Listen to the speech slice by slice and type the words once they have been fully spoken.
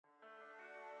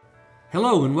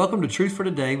Hello and welcome to Truth for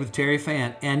Today with Terry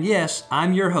Fant. And yes,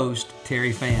 I'm your host,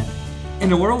 Terry Fant.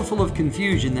 In a world full of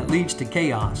confusion that leads to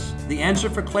chaos, the answer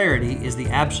for clarity is the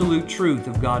absolute truth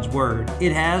of God's Word.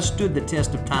 It has stood the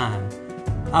test of time.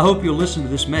 I hope you'll listen to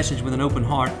this message with an open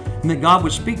heart and that God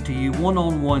would speak to you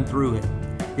one-on-one through it.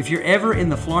 If you're ever in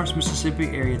the Florence, Mississippi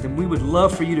area, then we would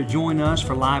love for you to join us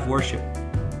for live worship.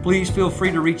 Please feel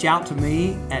free to reach out to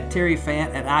me at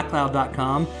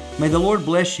terryfant@icloud.com. May the Lord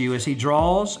bless you as He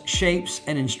draws, shapes,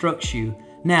 and instructs you.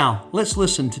 Now, let's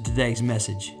listen to today's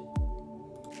message.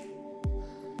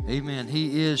 Amen.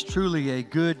 He is truly a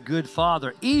good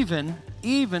Father, even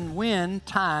when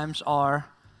times are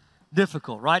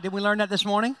difficult, right? Did we learn that this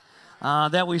morning?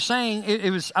 That we sang,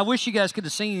 I wish you guys could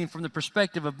have seen from the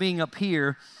perspective of being up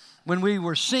here when we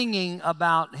were singing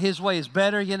about His way is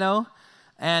better, you know?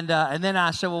 And then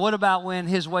I said, well, what about when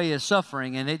His way is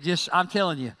suffering? And I'm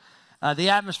telling you, the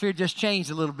atmosphere just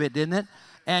changed a little bit, didn't it?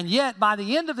 And yet, by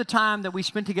the end of the time that we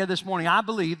spent together this morning, I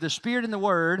believe the Spirit and the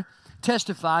Word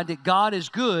testified that God is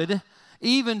good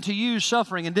even to use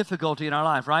suffering and difficulty in our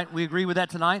life, right? We agree with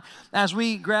that tonight. As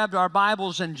we grabbed our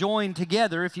Bibles and joined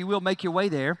together, if you will, make your way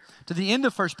there to the end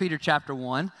of 1 Peter chapter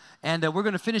 1. And we're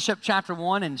going to finish up chapter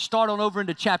 1 and start on over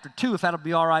into chapter 2, if that'll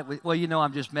be all right. Well, you know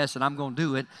I'm just messing. I'm going to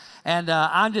do it. And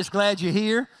I'm just glad you're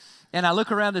here. And I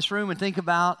look around this room and think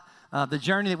about the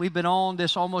journey that we've been on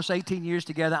this almost 18 years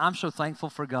together. I'm so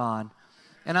thankful for God.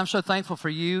 And I'm so thankful for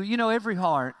you. You know, every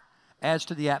heart adds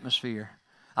to the atmosphere.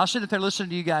 I was sitting there listening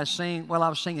to you guys sing. Well, I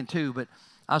was singing too, but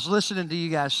I was listening to you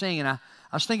guys sing, and I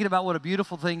was thinking about what a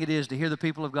beautiful thing it is to hear the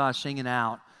people of God singing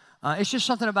out. It's just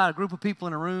something about a group of people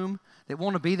in a room that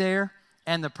want to be there,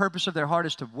 and the purpose of their heart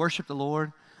is to worship the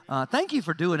Lord. Thank you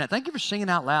for doing that. Thank you for singing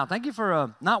out loud. Thank you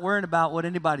for not worrying about what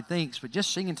anybody thinks, but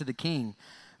just singing to the King.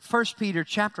 1 Peter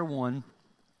chapter 1,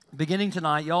 beginning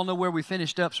tonight. You all know where we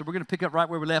finished up, so we're going to pick up right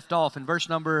where we left off in verse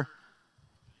number,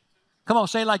 come on,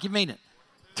 say it like you mean it.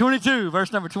 22,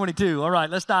 verse number 22. All right,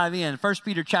 let's dive in. 1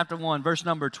 Peter chapter 1, verse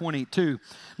number 22.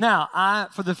 Now,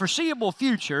 for the foreseeable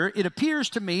future, it appears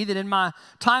to me that in my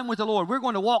time with the Lord, we're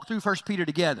going to walk through 1 Peter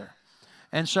together.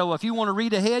 And so if you want to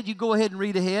read ahead, you go ahead and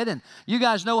read ahead. And you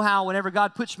guys know how whenever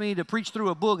God puts me to preach through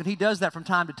a book, and He does that from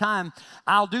time to time,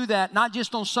 I'll do that not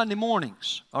just on Sunday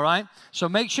mornings, all right? So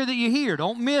make sure that you're here.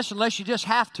 Don't miss unless you just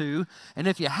have to. And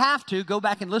if you have to, go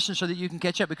back and listen so that you can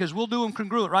catch up, because we'll do them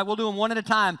congruent, right? We'll do them one at a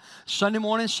time, Sunday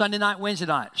morning, Sunday night, Wednesday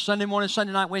night, Sunday morning,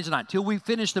 Sunday night, Wednesday night, till we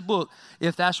finish the book,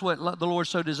 if that's what the Lord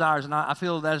so desires. And I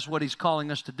feel that is what He's calling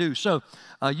us to do. So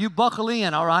you buckle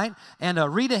in, all right? And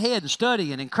read ahead and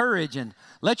study and encourage, and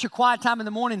let your quiet time in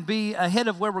the morning be ahead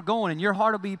of where we're going, and your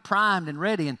heart will be primed and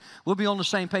ready, and we'll be on the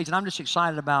same page. And I'm just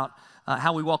excited about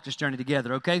how we walk this journey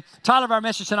together, okay? Title of our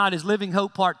message tonight is Living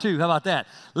Hope Part 2. How about that?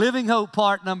 Living Hope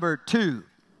Part number 2.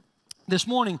 This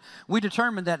morning, we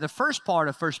determined that the first part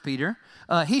of 1 Peter,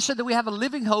 he said that we have a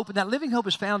living hope, and that living hope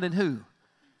is found in who?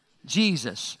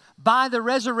 Jesus. By the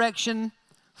resurrection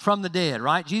from the dead,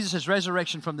 right? Jesus'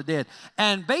 resurrection from the dead.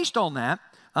 And based on that,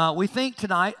 we think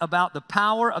tonight about the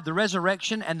power of the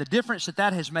resurrection and the difference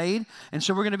that has made. And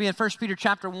so we're going to be in 1 Peter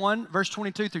chapter 1, verse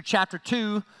 22 through chapter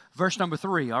 2, verse number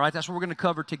 3. All right, that's what we're going to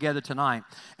cover together tonight.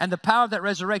 And the power of that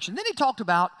resurrection. Then he talked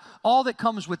about all that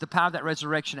comes with the power of that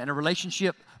resurrection and a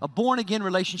relationship, a born-again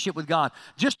relationship with God.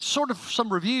 Just sort of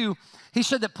some review. He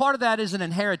said that part of that is an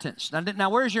inheritance. Now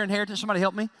where's your inheritance? Somebody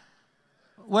help me.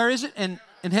 Where is it?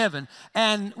 In heaven.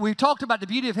 And we talked about the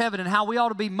beauty of heaven and how we ought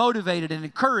to be motivated and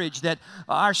encouraged that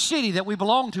our city that we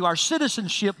belong to, our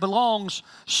citizenship belongs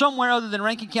somewhere other than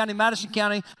Rankin County, Madison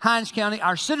County, Hinds County.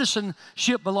 Our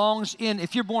citizenship belongs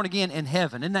if you're born again, in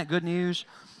heaven. Isn't that good news?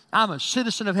 I'm a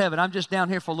citizen of heaven. I'm just down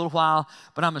here for a little while,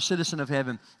 but I'm a citizen of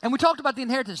heaven. And we talked about the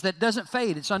inheritance that doesn't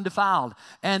fade. It's undefiled.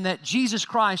 And that Jesus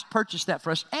Christ purchased that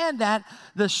for us. And that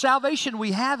the salvation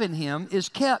we have in Him is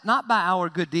kept not by our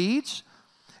good deeds.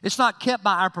 It's not kept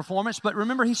by our performance, but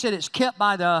remember He said it's kept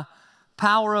by the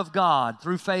power of God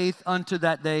through faith unto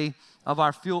that day of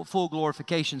our full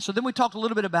glorification. So then we talked a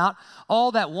little bit about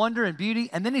all that wonder and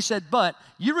beauty, and then He said, but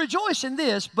you rejoice in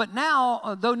this, but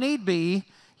now, though need be,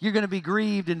 you're going to be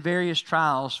grieved in various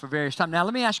trials for various times. Now,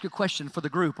 let me ask you a question for the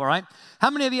group, all right? How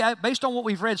many of you, based on what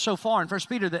we've read so far in 1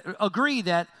 Peter, that agree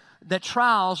that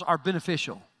trials are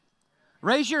beneficial?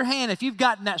 Raise your hand if you've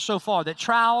gotten that so far, that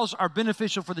trials are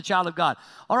beneficial for the child of God.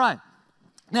 All right.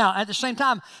 Now, at the same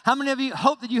time, how many of you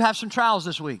hope that you have some trials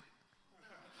this week?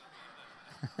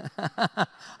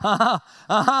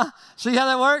 See how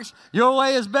that works? Your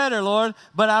way is better, Lord,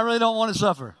 but I really don't want to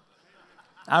suffer.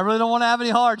 I really don't want to have any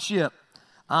hardship.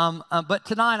 But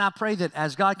tonight, I pray that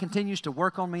as God continues to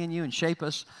work on me and you and shape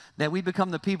us, that we become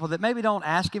the people that maybe don't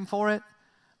ask Him for it,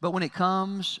 But when it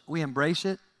comes, we embrace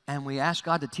it and we ask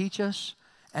God to teach us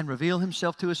and reveal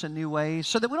himself to us in new ways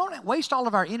so that we don't waste all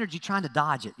of our energy trying to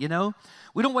dodge it, you know?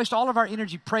 We don't waste all of our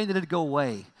energy praying that it'd go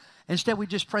away. Instead, we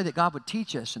just pray that God would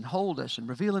teach us and hold us and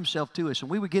reveal himself to us,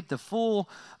 and we would get the full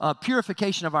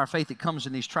purification of our faith that comes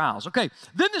in these trials. Okay,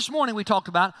 then this morning we talked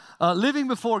about living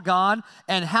before God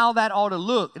and how that ought to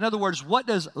look. In other words, what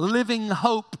does living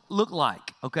hope look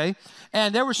like, okay?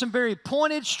 And there was some very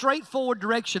pointed, straightforward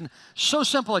direction, so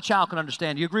simple a child can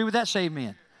understand. Do you agree with that? Say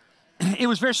amen. It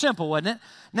was very simple, wasn't it?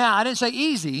 Now, I didn't say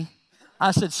easy,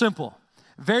 I said simple.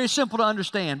 Very simple to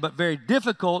understand, but very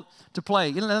difficult to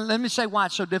play. Let me say why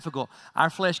it's so difficult. Our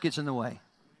flesh gets in the way.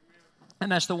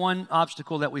 And that's the one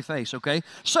obstacle that we face, okay?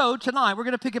 So tonight, we're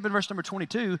going to pick up in verse number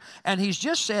 22, and he's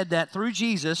just said that through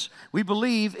Jesus, we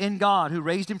believe in God who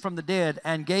raised him from the dead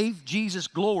and gave Jesus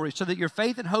glory so that your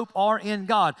faith and hope are in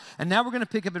God. And now we're going to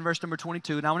pick up in verse number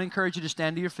 22, and I want to encourage you to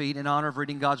stand to your feet in honor of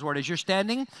reading God's word. As you're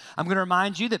standing, I'm going to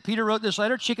remind you that Peter wrote this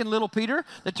letter, Chicken Little Peter,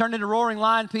 that turned into Roaring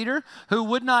Lion Peter, who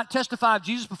would not testify of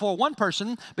Jesus before one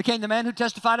person, became the man who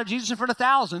testified of Jesus in front of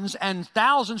thousands, and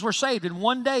thousands were saved in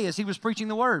one day as he was preaching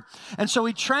the word. And so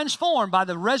he transformed by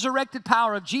the resurrected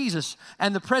power of Jesus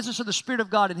and the presence of the Spirit of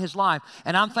God in his life.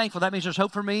 And I'm thankful. That means there's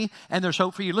hope for me and there's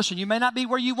hope for you. Listen, you may not be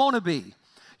where you want to be.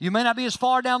 You may not be as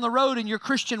far down the road in your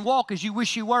Christian walk as you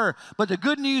wish you were. But the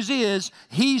good news is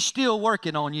he's still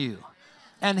working on you.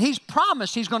 And he's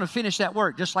promised he's going to finish that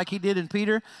work. Just like he did in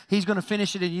Peter, he's going to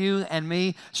finish it in you and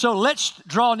me. So let's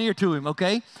draw near to him,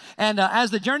 okay? And as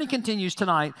the journey continues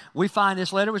tonight, we find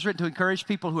this letter was written to encourage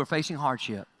people who are facing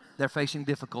hardship. They're facing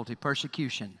difficulty,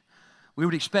 persecution. We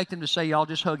would expect them to say, y'all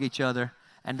just hug each other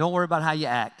and don't worry about how you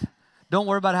act. Don't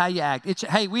worry about how you act.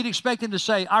 Hey, we'd expect him to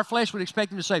say, our flesh would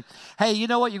expect him to say, hey, you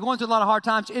know what, you're going through a lot of hard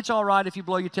times. It's all right if you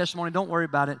blow your testimony. Don't worry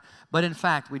about it. But in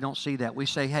fact, we don't see that. We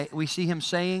say, hey, we see him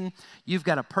saying, you've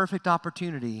got a perfect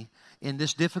opportunity in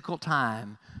this difficult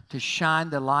time to shine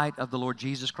the light of the Lord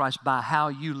Jesus Christ by how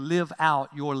you live out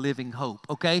your living hope,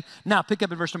 okay? Now, pick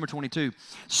up in verse number 22.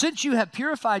 Since you have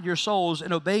purified your souls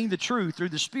in obeying the truth through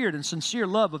the Spirit and sincere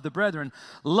love of the brethren,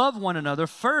 love one another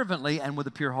fervently and with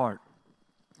a pure heart.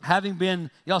 Having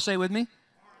been, y'all say it with me?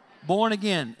 Born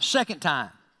again, second time,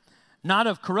 not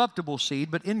of corruptible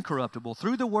seed, but incorruptible,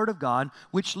 through the word of God,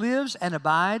 which lives and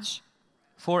abides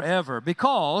forever.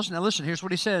 Because, now listen, here's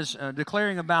what he says,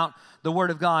 declaring about the word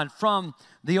of God from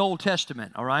the Old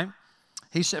Testament, all right?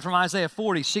 He said from Isaiah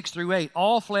 40, 6 through 8,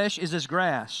 all flesh is as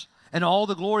grass, and all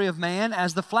the glory of man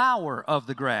as the flower of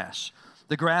the grass.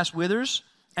 The grass withers,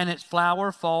 and its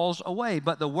flower falls away,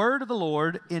 but the word of the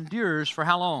Lord endures for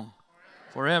how long?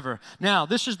 Forever. Now,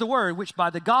 this is the word which by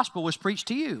the gospel was preached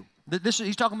to you.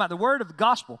 He's talking about the word of the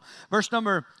gospel. Verse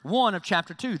number 1 of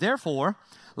chapter 2. Therefore,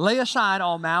 lay aside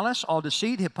all malice, all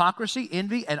deceit, hypocrisy,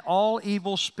 envy, and all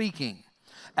evil speaking.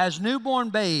 As newborn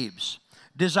babes,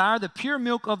 desire the pure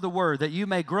milk of the word, that you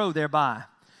may grow thereby.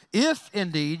 If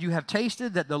indeed you have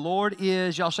tasted that the Lord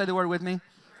is, y'all say the word with me,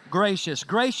 gracious.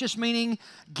 Gracious meaning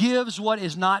gives what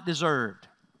is not deserved.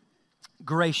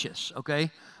 Gracious,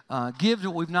 okay? Gives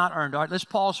what we've not earned. All right, let's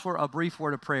pause for a brief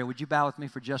word of prayer. Would you bow with me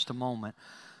for just a moment?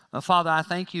 Father, I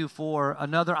thank you for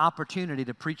another opportunity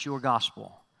to preach your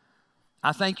gospel.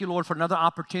 I thank you, Lord, for another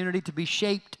opportunity to be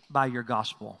shaped by your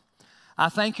gospel. I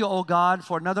thank you, oh God,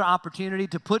 for another opportunity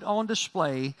to put on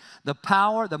display the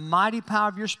power, the mighty power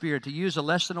of your Spirit to use a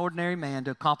less than ordinary man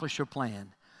to accomplish your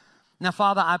plan. Now,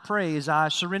 Father, I pray as I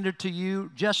surrendered to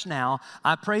you just now,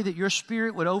 I pray that your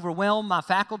Spirit would overwhelm my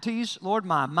faculties, Lord,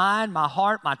 my mind, my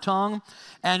heart, my tongue,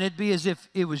 and it'd be as if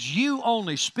it was you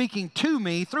only speaking to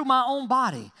me through my own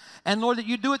body. And Lord, that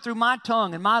you do it through my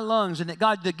tongue and my lungs, and that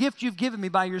God, the gift you've given me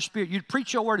by your Spirit, you'd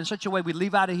preach your word in such a way we'd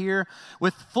leave out of here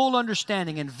with full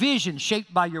understanding and vision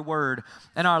shaped by your word,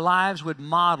 and our lives would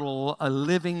model a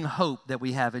living hope that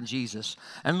we have in Jesus.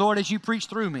 And Lord, as you preach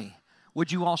through me, would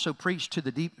you also preach to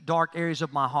the deep, dark areas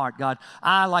of my heart, God?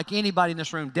 I, like anybody in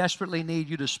this room, desperately need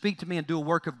you to speak to me and do a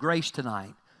work of grace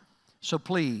tonight. So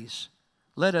please,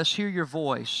 let us hear your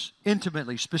voice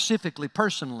intimately, specifically,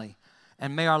 personally,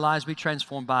 and may our lives be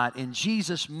transformed by it. In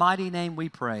Jesus' mighty name we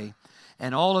pray.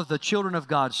 And all of the children of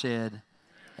God said,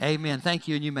 amen. Thank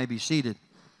you, and you may be seated.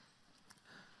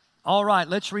 All right,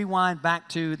 let's rewind back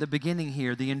to the beginning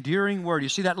here, the enduring word. You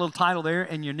see that little title there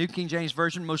in your New King James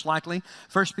Version, most likely.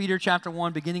 1 Peter chapter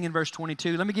 1, beginning in verse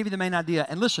 22. Let me give you the main idea.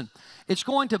 And listen, it's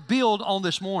going to build on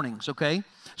this morning's, okay?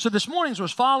 So this morning's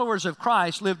was followers of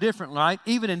Christ live differently, right?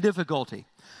 Even in difficulty.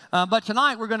 But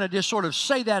tonight we're going to just sort of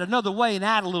say that another way and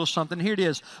add a little something. Here it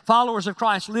is. Followers of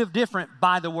Christ live different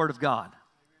by the word of God.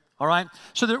 All right?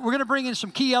 So we're going to bring in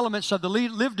some key elements of the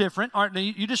live different. All right, now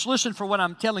you just listen for what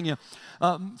I'm telling you.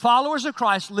 Followers of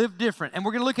Christ live different. And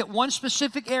we're going to look at one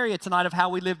specific area tonight of how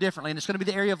we live differently. And it's going to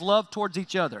be the area of love towards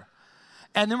each other.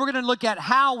 And then we're going to look at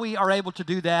how we are able to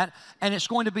do that. And it's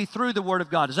going to be through the Word of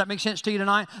God. Does that make sense to you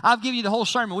tonight? I've given you the whole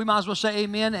sermon. We might as well say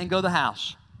amen and go to the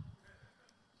house.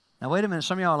 Now, wait a minute.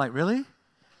 Some of y'all are like, really?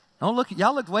 Don't look.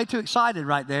 Y'all look way too excited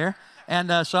right there.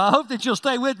 And so I hope that you'll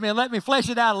stay with me and let me flesh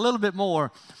it out a little bit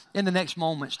more in the next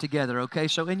moments together, okay?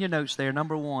 So in your notes there,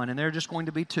 number one, and there are just going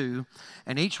to be two,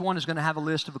 and each one is going to have a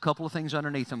list of a couple of things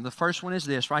underneath them. The first one is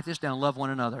this. Write this down. Love one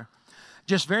another.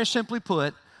 Just very simply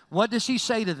put, what does he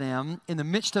say to them in the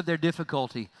midst of their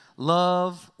difficulty?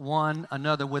 Love one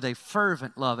another with a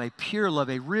fervent love, a pure love,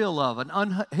 a real love, an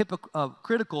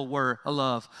unhypocritical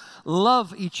love.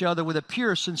 Love each other with a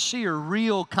pure, sincere,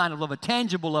 real kind of love, a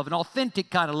tangible love, an authentic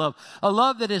kind of love. A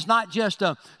love that is not just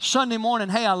a Sunday morning,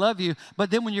 hey, I love you, but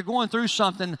then when you're going through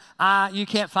something, you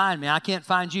can't find me, I can't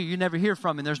find you, you never hear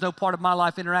from me, there's no part of my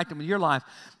life interacting with your life.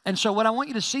 And so what I want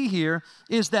you to see here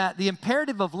is that the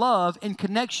imperative of love in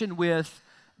connection with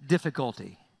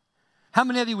difficulty. How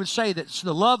many of you would say that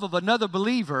the love of another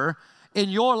believer in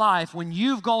your life when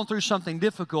you've gone through something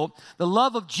difficult, the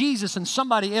love of Jesus and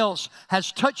somebody else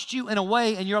has touched you in a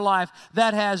way in your life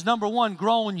that has, number one,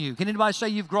 grown you? Can anybody say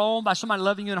you've grown by somebody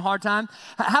loving you in a hard time?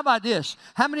 How about this?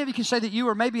 How many of you can say that you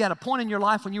were maybe at a point in your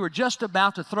life when you were just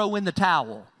about to throw in the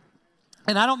towel?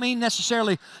 And I don't mean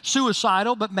necessarily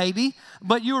suicidal, but maybe.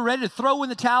 But you were ready to throw in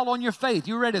the towel on your faith.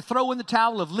 You were ready to throw in the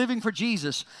towel of living for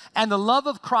Jesus. And the love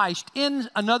of Christ in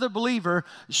another believer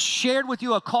shared with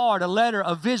you a card, a letter,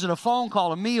 a visit, a phone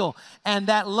call, a meal. And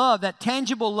that love, that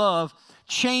tangible love,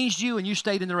 changed you and you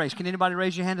stayed in the race. Can anybody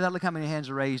raise your hand to that? Look how many hands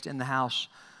are raised in the house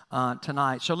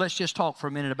tonight. So let's just talk for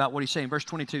a minute about what he's saying. Verse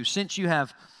 22, since you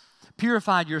have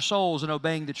purified your souls in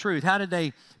obeying the truth. How did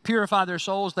they purify their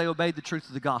souls? They obeyed the truth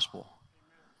of the gospel.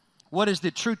 What is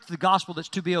the truth of the gospel that's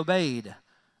to be obeyed?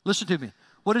 Listen to me.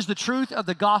 What is the truth of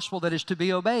the gospel that is to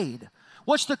be obeyed?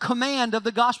 What's the command of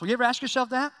the gospel? You ever ask yourself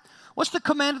that? What's the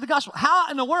command of the gospel?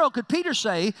 How in the world could Peter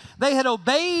say they had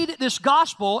obeyed this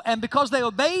gospel, and because they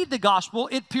obeyed the gospel,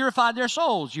 it purified their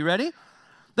souls? You ready?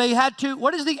 They had to,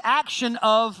 what is the action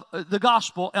of the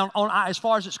gospel as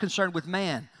far as it's concerned with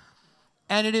man?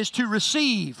 And it is to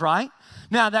receive, right?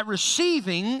 Now, that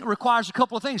receiving requires a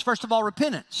couple of things. First of all,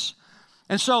 repentance.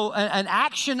 And so an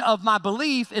action of my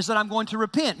belief is that I'm going to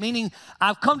repent, meaning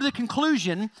I've come to the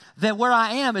conclusion that where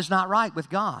I am is not right with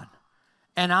God.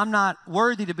 And I'm not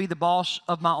worthy to be the boss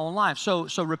of my own life. So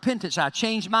repentance, I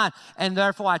change mine, and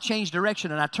therefore I change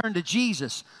direction, and I turn to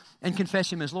Jesus and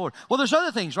confess Him as Lord. Well, there's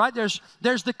other things, right? There's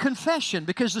the confession,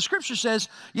 because the Scripture says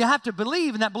you have to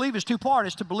believe, and that belief is two parts.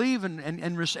 It's to believe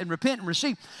and repent and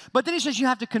receive. But then He says you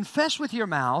have to confess with your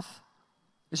mouth.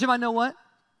 Does anybody know what?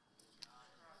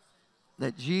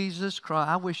 That Jesus Christ.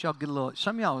 I wish y'all get a little.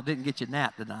 Some of y'all didn't get your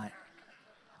nap tonight.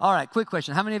 All right, quick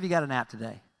question. How many of you got a nap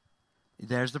today?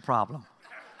 There's the problem.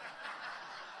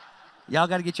 Y'all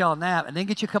got to get y'all a nap and then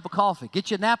get you a cup of coffee. Get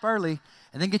you a nap early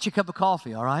and then get you a cup of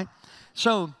coffee, all right?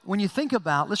 So when you think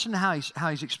about, listen to how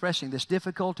he's expressing this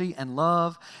difficulty and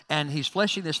love, and he's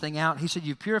fleshing this thing out. He said,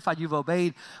 you've purified, you've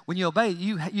obeyed. When you obey,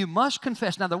 you must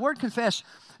confess. Now, the word confess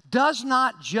does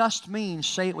not just mean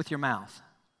say it with your mouth.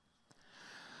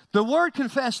 The word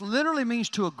confess literally means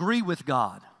to agree with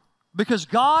God, because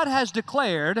God has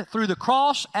declared through the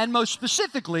cross, and most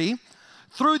specifically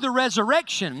through the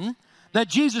resurrection, that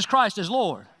Jesus Christ is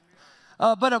Lord.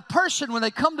 But a person, when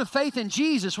they come to faith in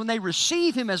Jesus, when they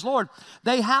receive Him as Lord,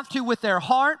 they have to, with their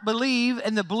heart, believe,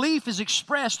 and the belief is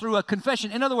expressed through a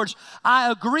confession. In other words, I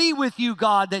agree with you,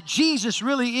 God, that Jesus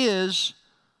really is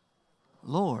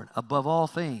Lord above all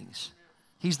things.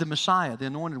 He's the Messiah, the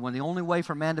anointed one, the only way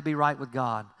for man to be right with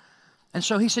God. And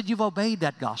so He said, you've obeyed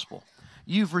that gospel.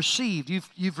 You've received,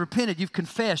 you've repented, you've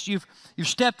confessed, you've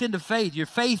stepped into faith, your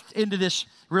faith into this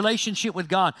relationship with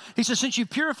God. He says, since you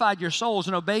purified your souls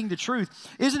in obeying the truth.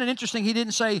 Isn't it interesting? He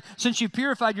didn't say, since you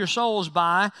purified your souls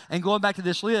by, and going back to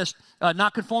this list,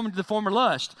 not conforming to the former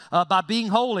lust, by being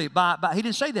holy, he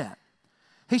didn't say that.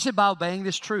 He said, by obeying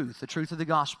this truth, the truth of the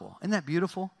gospel. Isn't that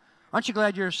beautiful? Aren't you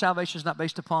glad your salvation is not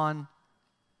based upon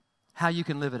how you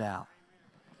can live it out?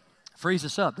 Frees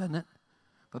us up, doesn't it?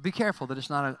 But be careful that it's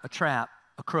not a trap,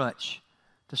 a crutch,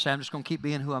 to say I'm just going to keep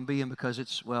being who I'm being because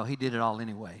He did it all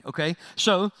anyway, okay?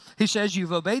 So he says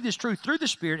you've obeyed this truth through the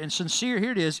Spirit in sincere,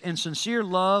 here it is, in sincere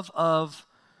love of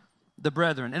the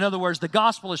brethren. In other words, the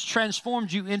gospel has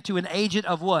transformed you into an agent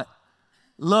of what?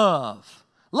 Love.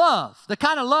 Love, the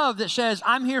kind of love that says,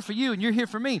 I'm here for you and you're here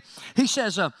for me. He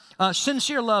says,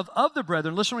 sincere love of the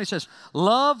brethren. Listen what he says.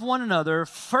 Love one another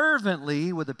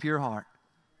fervently with a pure heart.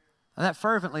 Now, that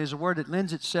fervently is a word that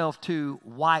lends itself to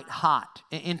white hot,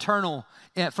 internal,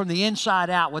 from the inside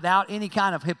out, without any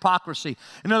kind of hypocrisy.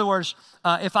 In other words,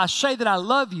 if I say that I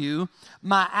love you,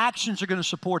 my actions are going to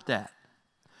support that.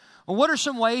 Well, what are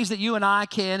some ways that you and I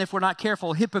can, if we're not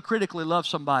careful, hypocritically love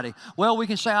somebody? Well, we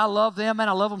can say, I love them, and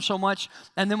I love them so much.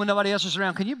 And then when nobody else is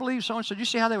around, can you believe so-and-so? Do you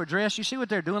see how they were dressed? You see what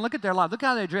they're doing? Look at their life. Look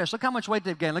how they dress. Look how much weight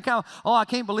they've gained. Look how, I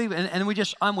can't believe it. And we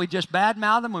just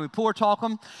badmouth them and we poor talk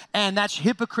them. And that's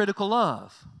hypocritical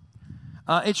love.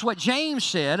 It's what James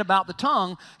said about the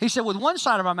tongue. He said, with one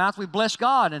side of our mouth, we bless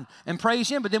God and praise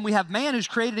Him, but then we have man who's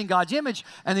created in God's image,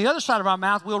 and the other side of our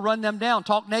mouth, we'll run them down,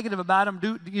 talk negative about them,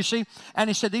 do you see? And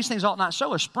he said, these things ought not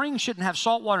so. A spring shouldn't have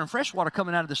salt water and fresh water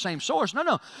coming out of the same source.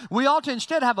 No. We ought to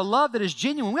instead have a love that is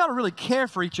genuine. We ought to really care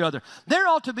for each other. There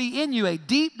ought to be in you a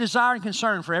deep desire and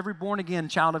concern for every born-again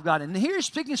child of God. And here he's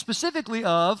speaking specifically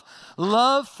of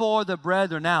love for the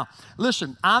brethren. Now,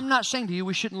 listen, I'm not saying to you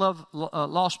we shouldn't love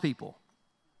lost people.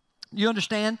 You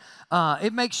understand?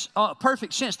 It makes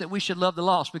perfect sense that we should love the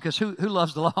lost, because who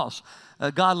loves the lost?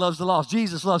 God loves the lost.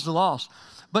 Jesus loves the lost.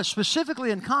 But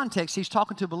specifically in context, he's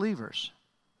talking to believers.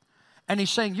 And he's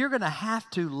saying you're going to have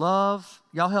to love,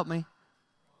 y'all help me,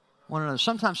 one another.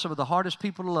 Sometimes some of the hardest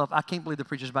people to love, I can't believe the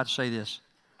preacher's about to say this.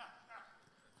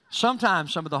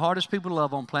 Sometimes some of the hardest people to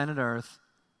love on planet Earth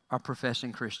are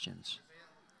professing Christians.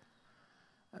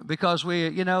 Because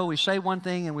we say one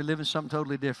thing and we live in something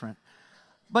totally different.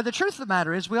 But the truth of the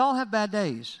matter is we all have bad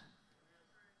days.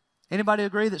 Anybody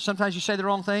agree that sometimes you say the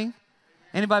wrong thing?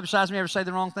 Anybody besides me ever say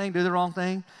the wrong thing, do the wrong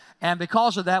thing? And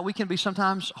because of that, we can be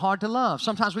sometimes hard to love.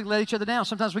 Sometimes we can let each other down.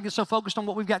 Sometimes we get so focused on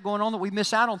what we've got going on that we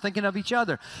miss out on thinking of each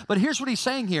other. But here's what he's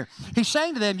saying here. He's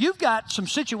saying to them, you've got some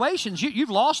situations. You've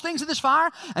lost things in this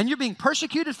fire, and you're being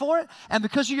persecuted for it. And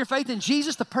because of your faith in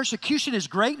Jesus, the persecution is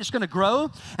great, and it's going to grow.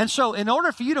 And so in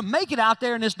order for you to make it out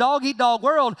there in this dog-eat-dog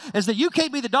world, is that you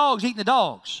can't be the dogs eating the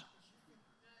dogs.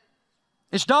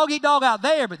 It's dog-eat-dog out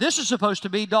there, but this is supposed to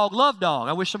be dog-love-dog.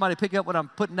 I wish somebody would pick up what I'm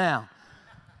putting down.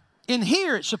 In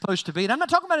here, it's supposed to be, and I'm not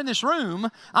talking about in this room,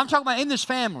 I'm talking about in this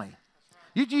family.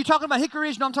 You talking about Hickory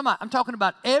Ridge? No, I'm talking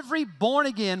about every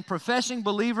born-again, professing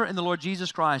believer in the Lord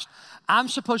Jesus Christ. I'm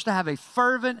supposed to have a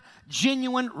fervent,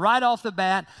 genuine, right off the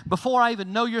bat, before I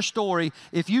even know your story,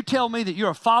 if you tell me that you're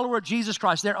a follower of Jesus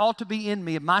Christ, there ought to be in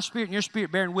me, my spirit and your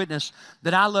spirit bearing witness,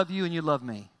 that I love you and you love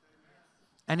me.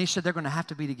 And he said they're going to have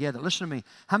to be together. Listen to me.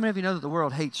 How many of you know that the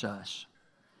world hates us?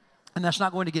 And that's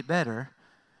not going to get better.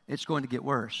 It's going to get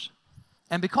worse.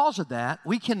 And because of that,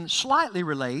 we can slightly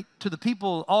relate to the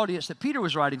people audience that Peter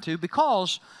was writing to,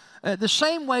 because the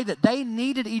same way that they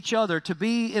needed each other to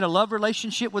be in a love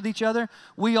relationship with each other,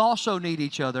 we also need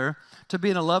each other to be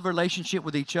in a love relationship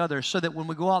with each other, so that when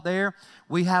we go out there,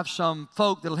 we have some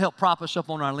folk that'll help prop us up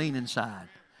on our lean inside.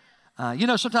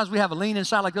 Sometimes we have a lean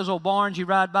inside, like those old barns you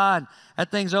ride by, and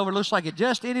that thing's over. It looks like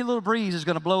any little breeze is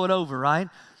going to blow it over, right?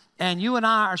 And you and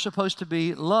I are supposed to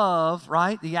be love,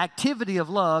 right? The activity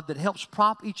of love that helps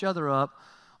prop each other up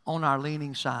on our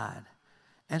leaning side.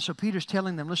 And so Peter's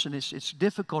telling them, listen, it's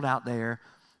difficult out there,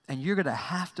 and you're going to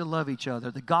have to love each other.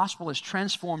 The gospel has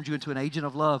transformed you into an agent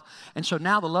of love. And so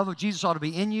now the love of Jesus ought to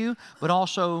be in you, but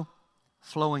also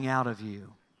flowing out of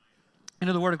you.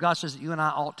 The Word of God says that you and I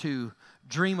ought to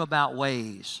dream about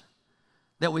ways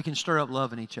that we can stir up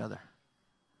love in each other.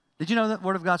 Did you know that the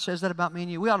Word of God says that about me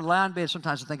and you? We ought to lie in bed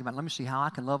sometimes and think about, let me see how I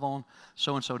can love on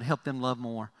so-and-so and help them love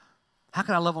more. How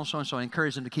can I love on so-and-so and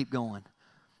encourage them to keep going?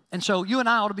 And so you and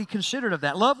I ought to be considerate of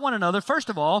that. Love one another, first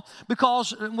of all,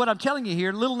 because what I'm telling you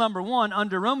here, little number one,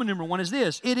 under Roman number one, is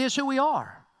this. It is who we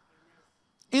are.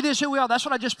 It is who we are. That's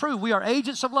what I just proved. We are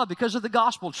agents of love because of the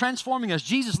gospel transforming us,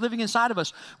 Jesus living inside of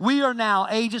us. We are now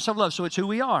agents of love, so it's who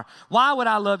we are. Why would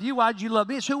I love you? Why would you love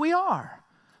me? It's who we are.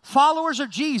 Followers of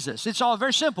Jesus. It's all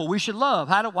very simple. We should love.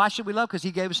 Why should we love? Because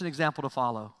He gave us an example to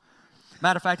follow.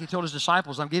 Matter of fact, He told His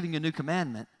disciples, I'm giving you a new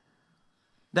commandment,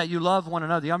 that you love one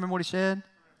another. Y'all remember what He said?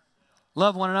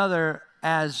 Love one another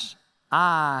as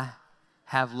I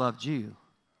have loved you.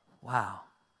 Wow.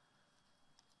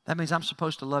 That means I'm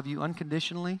supposed to love you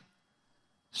unconditionally,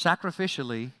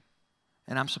 sacrificially,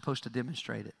 and I'm supposed to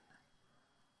demonstrate it.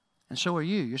 And so are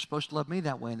you. You're supposed to love me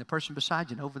that way, and the person beside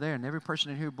you and over there, and every person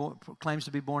in here claims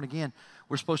to be born again.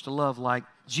 We're supposed to love like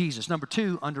Jesus. Number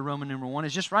two, under Roman number one,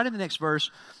 is just right in the next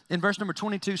verse, in verse number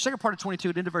 22, second part of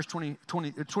 22, into verse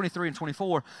 23 and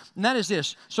 24, and that is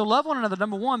this. So love one another,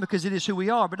 number one, because it is who we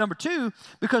are, but number two,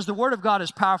 because the Word of God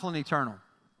is powerful and eternal.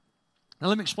 Now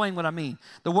let me explain what I mean.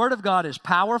 The Word of God is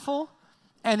powerful,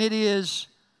 and it is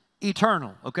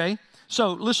eternal, okay?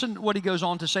 So listen to what he goes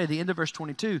on to say at the end of verse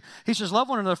 22. He says, love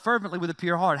one another fervently with a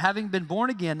pure heart, having been born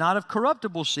again, not of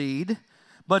corruptible seed,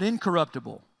 but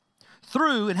incorruptible.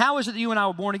 Through, and how is it that you and I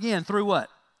were born again? Through what?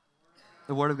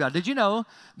 The Word of God. Did you know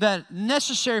that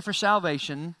necessary for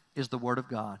salvation is the Word of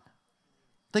God?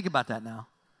 Think about that now.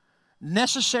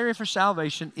 Necessary for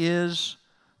salvation is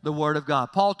the Word of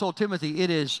God. Paul told Timothy, it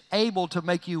is able to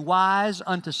make you wise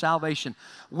unto salvation.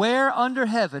 Where under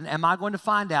heaven am I going to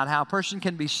find out how a person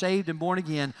can be saved and born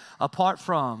again apart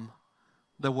from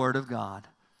the Word of God?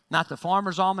 Not the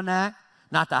Farmer's Almanac,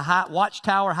 not the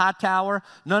Watchtower, High Tower,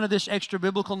 none of this extra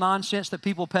biblical nonsense that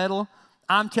people peddle.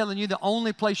 I'm telling you, the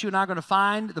only place you and I are going to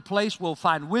find, the place we'll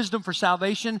find wisdom for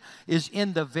salvation is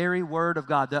in the very Word of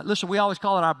God. Listen, we always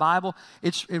call it our Bible.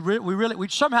 We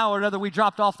somehow or another, we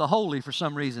dropped off the holy for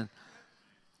some reason.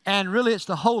 And really, it's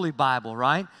the Holy Bible,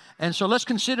 right? And so let's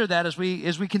consider that as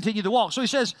we continue to walk. So he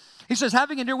says,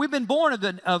 having endured, we've been born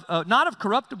of not of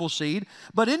corruptible seed,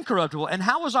 but incorruptible. And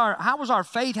how was our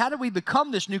faith? How did we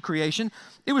become this new creation?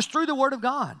 It was through the Word of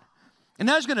God. And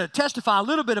now he's going to testify a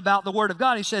little bit about the Word of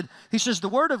God. He says, the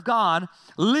Word of God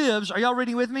lives, are y'all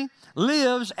reading with me?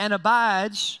 Lives and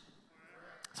abides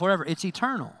forever. It's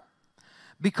eternal.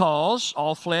 Because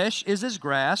all flesh is as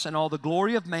grass, and all the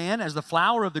glory of man as the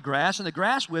flower of the grass, and the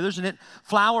grass withers, and its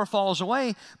flower falls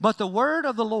away. But the word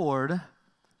of the Lord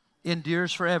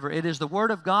endures forever. It is the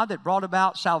Word of God that brought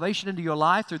about salvation into your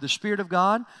life through the Spirit of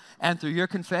God and through your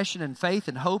confession and faith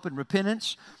and hope and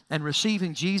repentance and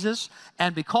receiving Jesus.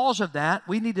 And because of that,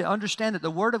 we need to understand that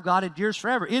the Word of God endures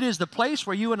forever. It is the place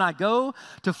where you and I go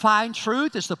to find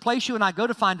truth. It's the place you and I go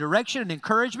to find direction and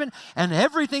encouragement and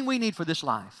everything we need for this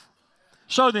life.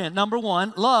 So then, number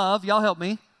one, love. Y'all help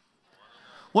me.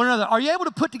 One another. Are you able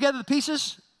to put together the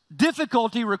pieces?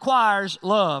 Difficulty requires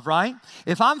love, right?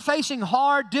 If I'm facing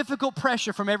hard, difficult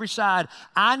pressure from every side,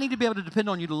 I need to be able to depend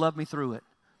on you to love me through it.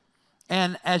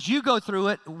 And as you go through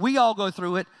it, we all go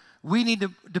through it, we need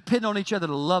to depend on each other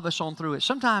to love us on through it.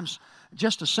 Sometimes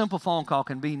just a simple phone call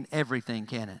can mean everything,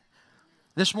 can it?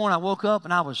 This morning I woke up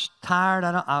and I was tired.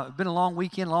 I've been a long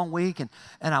weekend, long week, and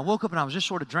I woke up and I was just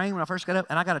sort of drained when I first got up,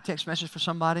 and I got a text message for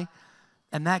somebody.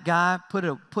 And that guy put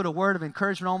a word of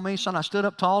encouragement on me. So I stood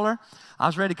up taller. I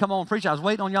was ready to come on and preach. I was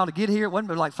waiting on y'all to get here. It wasn't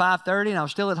but like 5:30, and I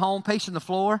was still at home pacing the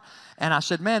floor. And I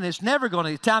said, man,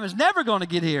 time is never going to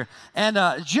get here.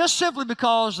 And just simply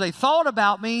because they thought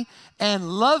about me and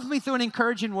loved me through an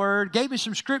encouraging word, gave me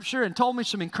some scripture and told me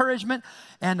some encouragement.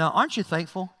 And aren't you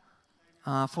thankful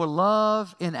for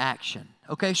love in action?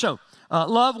 Okay, so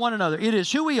love one another. It is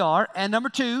who we are. And number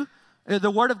two,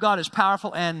 the Word of God is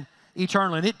powerful and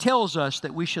eternal, and it tells us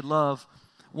that we should love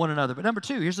one another. But number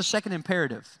two, here's the second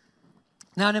imperative.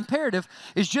 Now, an imperative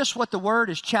is just what the Word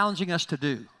is challenging us to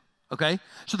do, okay?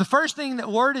 So the first thing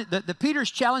that Peter is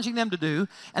challenging them to do,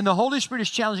 and the Holy Spirit is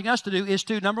challenging us to do, is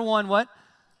to, number one, what?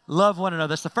 Love one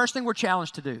another. That's the first thing we're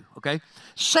challenged to do, okay?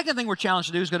 Second thing we're challenged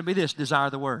to do is going to be this: desire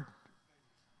the Word.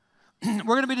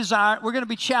 We're going to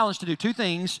be challenged to do two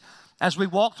things as we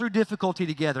walk through difficulty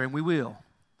together, and we will.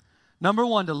 Number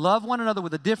one, to love one another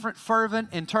with a different, fervent,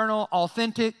 internal,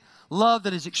 authentic love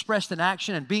that is expressed in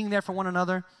action and being there for one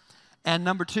another. And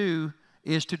number two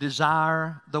is to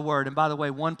desire the Word. And by the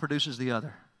way, one produces the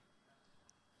other.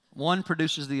 One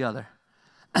produces the other.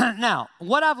 Now,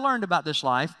 what I've learned about this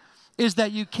life is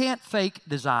that you can't fake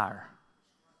desire.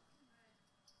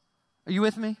 Are you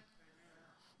with me?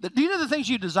 Do you know the things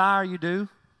you desire, you do?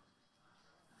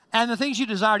 And the things you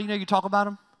desire, do you know you talk about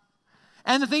them?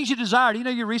 And the things you desire, do you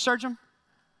know you research them?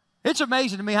 It's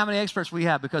amazing to me how many experts we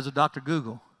have because of Dr.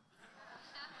 Google.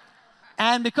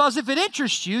 And because if it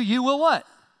interests you, you will what?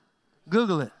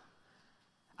 Google it.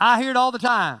 I hear it all the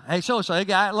time. Hey, so-and-so,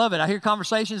 hey, I love it. I hear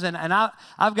conversations, and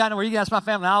I've gotten where you guys, my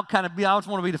family, I always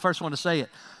want to be the first one to say it.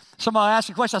 Somebody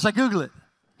asks a question, I say, Google it.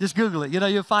 Just Google it. You know,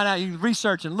 you'll find out, you can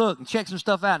research and look and check some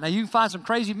stuff out. Now, you can find some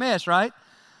crazy mess, right?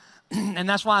 And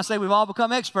that's why I say we've all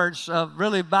become experts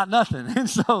really about nothing. And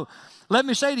so let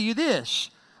me say to you this.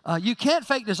 You can't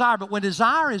fake desire, but when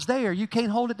desire is there, you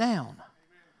can't hold it down.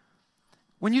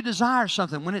 When you desire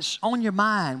something, when it's on your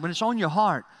mind, when it's on your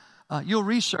heart, you'll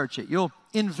research it. You'll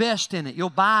invest in it. You'll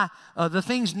buy the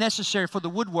things necessary for the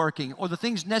woodworking or the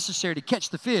things necessary to catch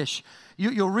the fish.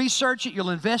 You'll research it. You'll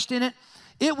invest in it.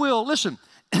 It will, listen,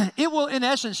 it will, in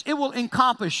essence, it will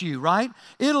encompass you, right?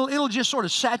 It'll just sort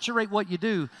of saturate what you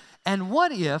do. And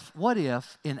what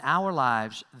if in our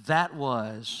lives that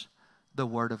was the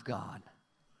Word of God?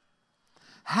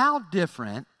 How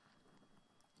different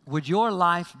would your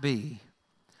life be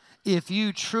if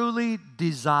you truly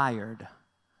desired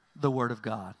the Word of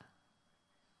God?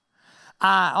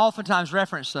 I oftentimes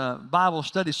reference a Bible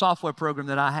study software program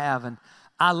that I have, and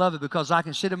I love it because I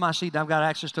can sit in my seat and I've got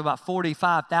access to about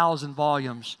 45,000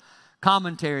 volumes,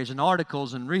 commentaries and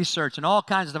articles and research and all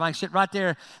kinds of stuff. I can sit right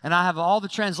there and I have all the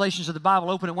translations of the Bible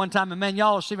open at one time. And man,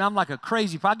 y'all will see me, I'm like a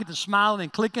crazy. I get to smiling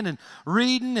and clicking and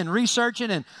reading and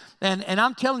researching and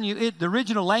I'm telling you, the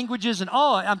original languages and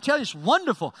all, I'm telling you, it's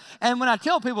wonderful. And when I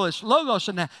tell people it's Logos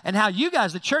and how you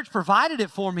guys, the church provided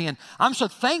it for me, and I'm so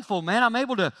thankful, man, I'm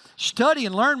able to study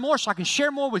and learn more so I can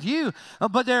share more with you.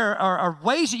 But there are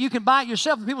ways that you can buy it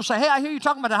yourself. And people say, hey, I hear you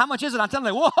talking about that. How much is it? I tell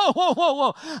them, like,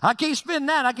 whoa. I can't spend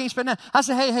that. I can't spend that. I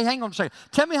say, hey, hang on a second.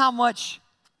 Tell me how much.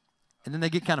 And then they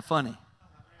get kind of funny.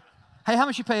 Hey, how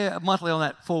much you pay monthly on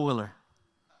that four-wheeler?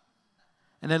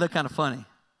 And they look kind of funny.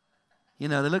 You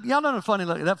know, they look, y'all know the funny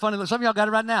look, that funny look. Some of y'all got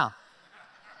it right now.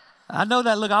 I know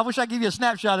that look. I wish I could give you a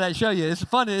snapshot of that and show you. It's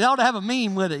funny. They ought to have a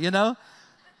meme with it, you know.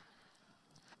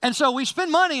 And so we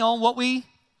spend money on what we,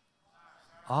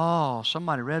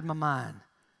 somebody read my mind.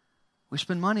 We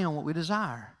spend money on what we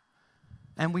desire.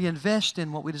 And we invest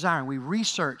in what we desire. And we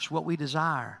research what we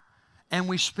desire. And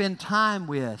we spend time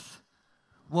with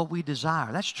what we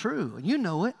desire. That's true. And you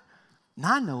know it. And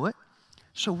I know it.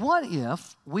 So what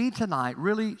if we tonight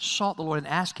really sought the Lord and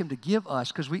asked Him to give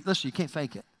us, because listen, you can't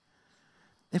fake it.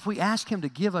 If we ask Him to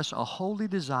give us a holy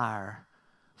desire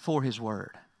for His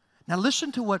Word. Now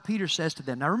listen to what Peter says to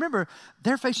them. Now remember,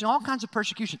 they're facing all kinds of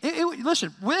persecution.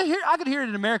 Listen, I could hear it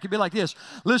in America be like this.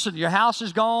 Listen, your house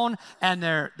is gone, and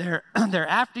they're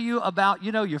after you about,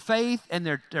 you know, your faith, and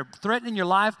they're threatening your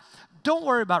life. Don't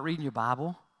worry about reading your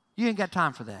Bible. You ain't got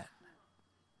time for that.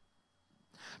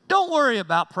 Don't worry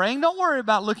about praying. Don't worry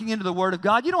about looking into the Word of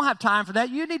God. You don't have time for that.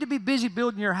 You need to be busy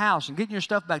building your house and getting your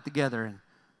stuff back together.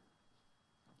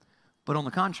 But on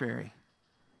the contrary,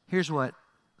 here's what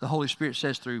the Holy Spirit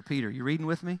says through Peter. You reading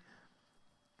with me?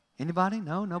 Anybody?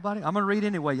 No? Nobody? I'm going to read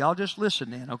anyway. Y'all just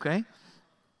listen then, okay?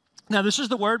 Now, this is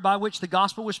the word by which the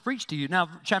gospel was preached to you. Now,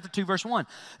 chapter 2, verse 1.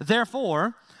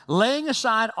 Therefore, laying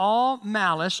aside all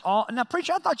malice, now,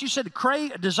 preacher, I thought you said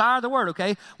desire the word,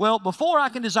 okay? Well, before I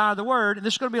can desire the word, and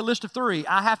this is going to be a list of 3,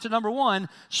 I have to, number 1,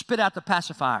 spit out the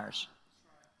pacifiers.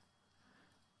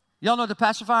 Y'all know what the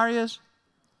pacifier is?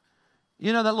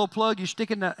 You know that little plug you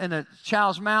stick in a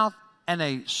child's mouth, and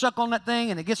they suck on that thing,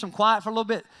 and it gets them quiet for a little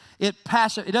bit? It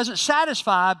doesn't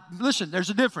satisfy. Listen, there's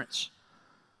a difference.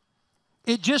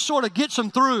 It just sort of gets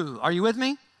them through. Are you with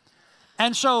me?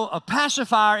 And so a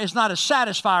pacifier is not a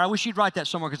satisfier. I wish you'd write that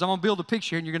somewhere because I'm going to build a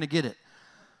picture and you're going to get it.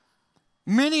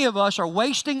 Many of us are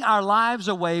wasting our lives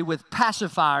away with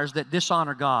pacifiers that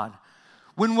dishonor God,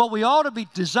 when what we ought to be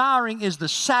desiring is the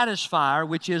satisfier,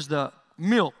 which is the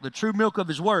milk, the true milk of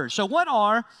His Word. So what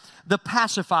are the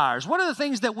pacifiers? What are the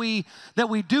things that we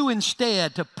do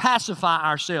instead to pacify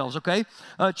ourselves, okay?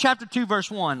 Chapter 2,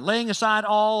 verse 1, laying aside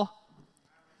all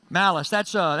malice.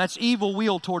 That's evil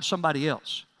will towards somebody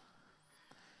else.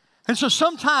 And so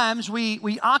sometimes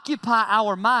we occupy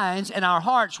our minds and our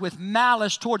hearts with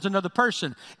malice towards another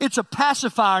person. It's a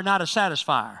pacifier, not a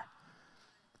satisfier.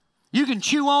 You can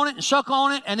chew on it and suck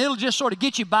on it, and it'll just sort of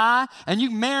get you by, and you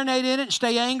can marinate in it and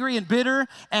stay angry and bitter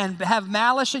and have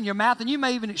malice in your mouth, and you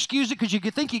may even excuse it because you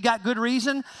think you got good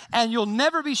reason, and you'll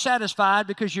never be satisfied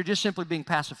because you're just simply being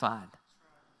pacified.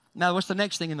 Now, what's the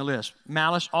next thing in the list?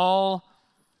 Malice, all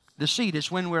deceit. It's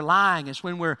when we're lying. It's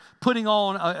when we're putting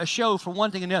on a show for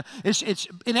one thing and the other. It's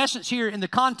in essence here in the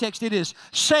context, it is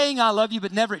saying I love you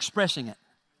but never expressing it.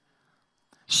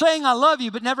 Saying I love you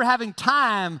but never having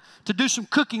time to do some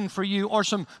cooking for you or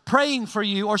some praying for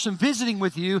you or some visiting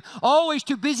with you. Always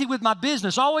too busy with my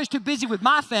business. Always too busy with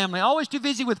my family. Always too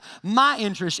busy with my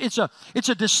interests. It's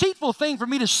a deceitful thing for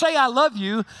me to say I love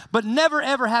you but never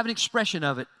ever have an expression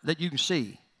of it that you can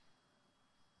see.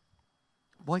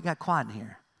 Boy, it got quiet in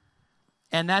here.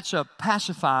 And that's a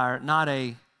pacifier, not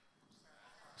a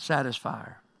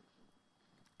satisfier.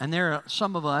 And there are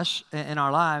some of us in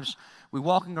our lives, we're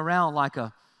walking around like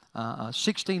a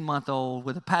 16-month-old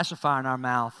with a pacifier in our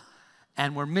mouth,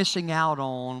 and we're missing out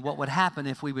on what would happen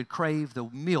if we would crave the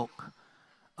milk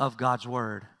of God's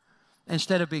Word.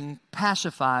 Instead of being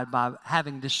pacified by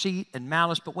having deceit and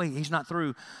malice, but wait, He's not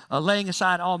through. Laying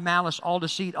aside all malice, all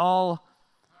deceit, all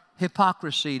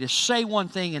hypocrisy, to say one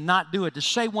thing and not do it, to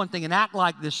say one thing and act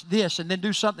like this and then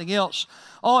do something else.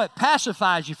 Oh, it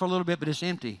pacifies you for a little bit, but it's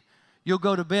empty. You'll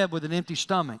go to bed with an empty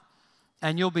stomach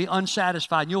and you'll be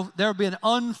unsatisfied. There'll be an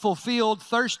unfulfilled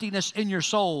thirstiness in your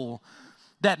soul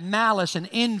that malice and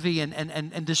envy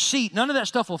and deceit, none of that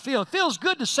stuff will feel. It feels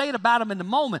good to say it about them in the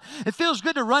moment. It feels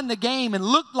good to run the game and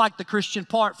look like the Christian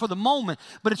part for the moment,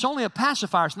 but it's only a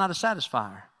pacifier. It's not a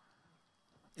satisfier.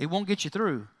 It won't get you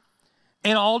through.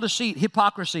 and all deceit,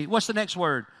 hypocrisy. What's the next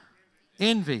word?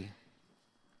 Envy.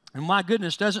 And my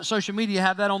goodness, doesn't social media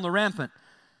have that on the rampant?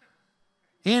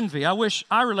 Envy. I wish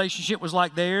our relationship was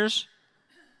like theirs.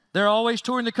 They're always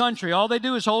touring the country. All they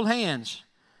do is hold hands.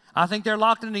 I think they're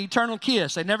locked in an eternal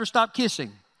kiss. They never stop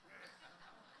kissing.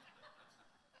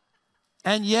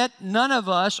 And yet, none of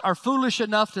us are foolish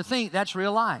enough to think that's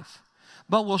real life.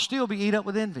 But we'll still be eat up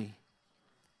with envy,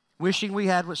 wishing we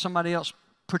had what somebody else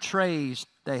portrays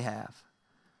they have.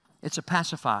 It's a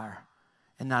pacifier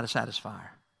and not a satisfier.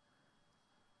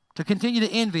 To continue to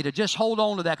envy, to just hold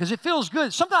on to that, because it feels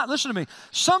good. Sometimes, listen to me,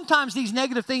 sometimes these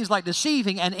negative things like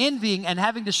deceiving and envying and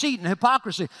having deceit and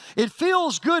hypocrisy, it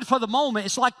feels good for the moment.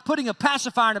 It's like putting a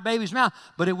pacifier in a baby's mouth,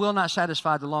 but it will not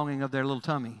satisfy the longing of their little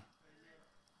tummy.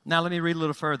 Now, let me read a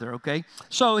little further, okay?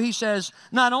 So he says,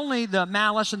 not only the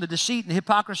malice and the deceit and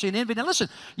hypocrisy and envy. Now, listen,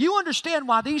 you understand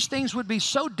why these things would be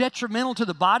so detrimental to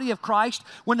the body of Christ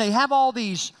when they have all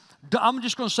these, I'm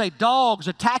just going to say, dogs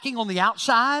attacking on the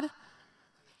outside?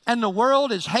 And the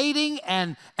world is hating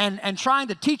and trying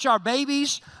to teach our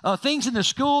babies things in the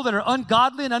school that are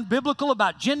ungodly and unbiblical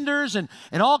about genders and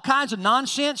all kinds of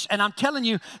nonsense. And I'm telling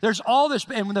you, there's all this.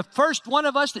 And when the first one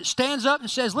of us that stands up and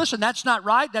says, listen, that's not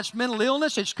right. That's mental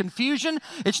illness. It's confusion.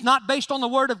 It's not based on the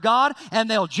Word of God. And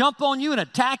they'll jump on you and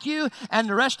attack you. And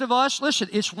the rest of us, listen,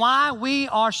 it's why we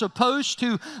are supposed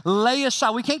to lay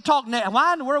aside. We can't talk now.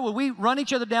 Why in the world would we run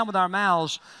each other down with our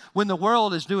mouths when the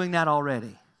world is doing that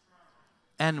already?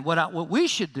 And what we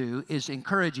should do is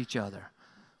encourage each other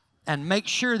and make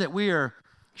sure that we are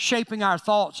shaping our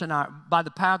thoughts and by the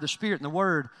power of the Spirit and the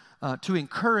Word to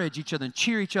encourage each other and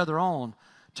cheer each other on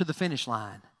to the finish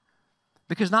line.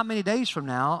 Because not many days from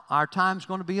now, our time's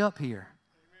going to be up here.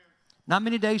 Not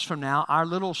many days from now, our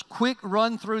little quick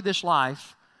run through this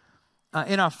life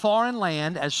in our foreign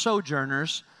land as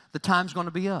sojourners, the time's going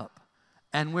to be up.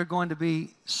 And we're going to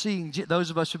be seeing, those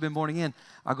of us who've been born again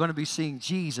are going to be seeing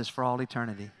Jesus for all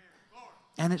eternity.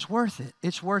 And it's worth it.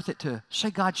 It's worth it to say,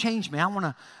 God, change me. I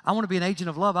want to be an agent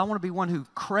of love. I want to be one who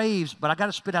craves, but I got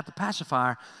to spit out the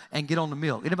pacifier and get on the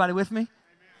milk. Anybody with me?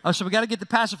 So we got to get the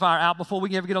pacifier out before we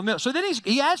can ever get on the milk. So then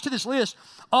he adds to this list,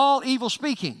 all evil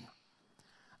speaking.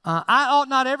 I ought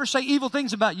not ever say evil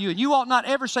things about you, and you ought not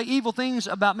ever say evil things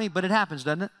about me, but it happens,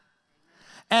 doesn't it?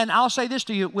 And I'll say this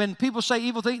to you, when people say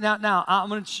evil things, now I'm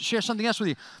going to share something else with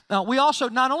you. We also,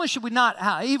 not only should we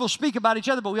not evil speak about each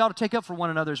other, but we ought to take up for one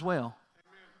another as well.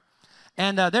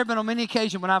 Amen. And there have been on many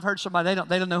occasions when I've heard somebody,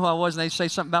 they don't know who I was, and they say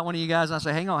something about one of you guys, and I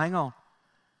say, hang on.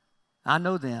 I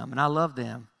know them, and I love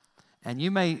them. And you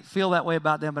may feel that way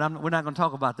about them, but we're not going to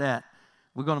talk about that.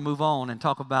 We're going to move on and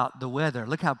talk about the weather.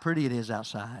 Look how pretty it is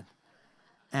outside.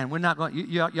 And we're not going,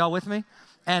 y'all with me?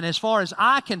 And as far as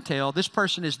I can tell, this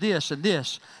person is this and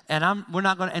this, and we're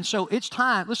not going to. And so it's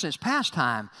time. Listen, it's past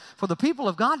time for the people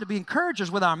of God to be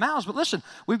encouragers with our mouths. But listen,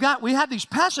 we have these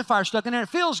pacifiers stuck in there. It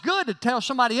feels good to tell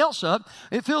somebody else up.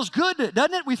 It feels good,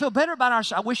 doesn't it? We feel better about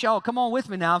ourselves. I wish y'all would come on with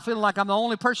me now. I'm feeling like I'm the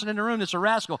only person in the room that's a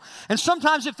rascal. And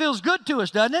sometimes it feels good to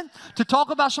us, doesn't it? To talk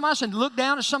about somebody else and look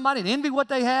down at somebody and envy what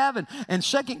they have and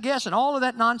second guess and all of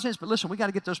that nonsense. But listen, we got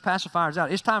to get those pacifiers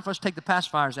out. It's time for us to take the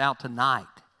pacifiers out tonight.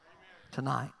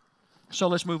 Tonight. So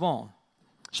let's move on.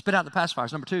 Spit out the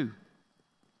pacifiers. Number 2,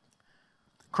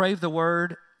 crave the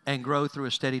Word and grow through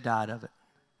a steady diet of it.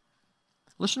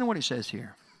 Listen to what he says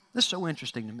here. This is so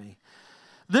interesting to me.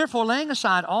 Therefore, laying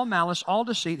aside all malice, all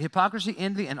deceit, hypocrisy,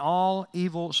 envy, and all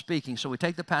evil speaking. So we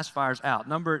take the pacifiers out.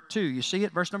 Number 2, you see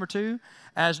it? Verse number 2.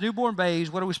 As newborn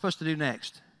babes, what are we supposed to do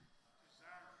next?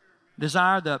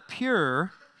 Desire the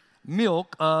pure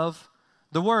milk of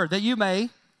the Word, that you may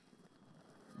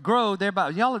grow thereby.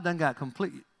 Y'all have done got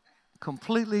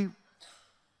completely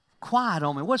quiet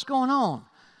on me. What's going on?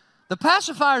 The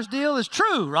pacifiers deal is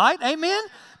true, right? Amen?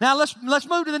 Now let's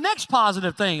move to the next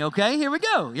positive thing, okay? Here we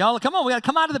go. Y'all, come on. We got to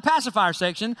come out of the pacifier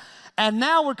section. And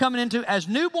now we're coming into, as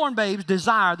newborn babes,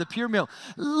 desire the pure milk.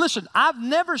 Listen, I've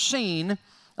never seen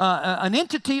an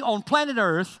entity on planet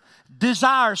Earth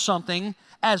desire something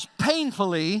as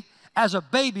painfully as a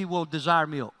baby will desire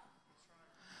milk.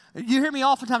 You hear me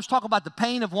oftentimes talk about the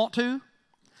pain of want to,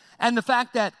 and the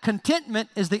fact that contentment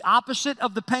is the opposite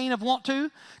of the pain of want to.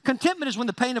 Contentment is when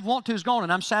the pain of want to is gone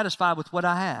and I'm satisfied with what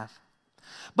I have.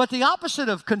 But the opposite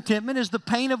of contentment is the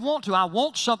pain of want to. I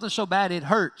want something so bad it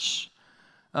hurts.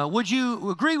 Would you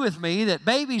agree with me that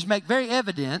babies make very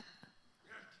evident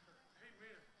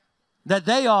that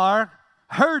they are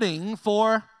hurting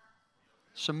for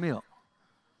some milk?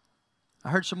 I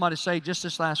heard somebody say just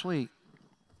this last week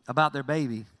about their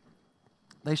baby.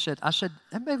 I said,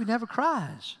 that baby never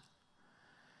cries.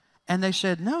 And they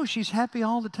said, no, she's happy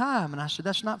all the time. And I said,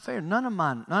 that's not fair. None of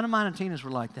mine and Tina's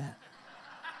were like that.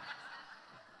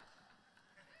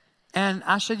 And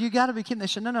I said, you got to be kidding. They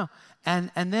said, no.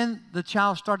 And then the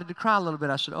child started to cry a little bit.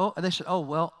 I said, oh. And they said, oh,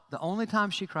 well, the only time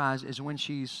she cries is when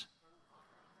she's,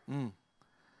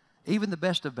 even the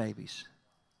best of babies.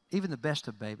 Even the best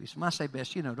of babies. When I say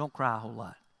best, don't cry a whole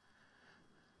lot.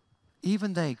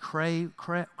 Even they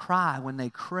cry when they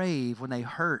crave, when they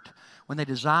hurt, when they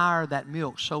desire that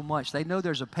milk so much. They know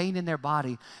there's a pain in their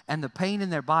body, and the pain in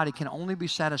their body can only be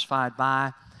satisfied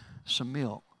by some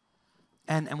milk.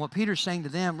 And what Peter's saying to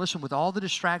them, listen, with all the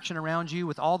distraction around you,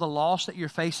 with all the loss that you're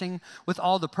facing, with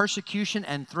all the persecution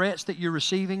and threats that you're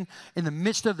receiving, in the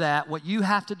midst of that, what you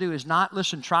have to do is not,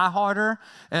 try harder.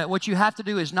 What you have to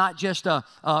do is not just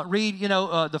read,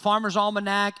 the Farmer's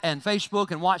Almanac and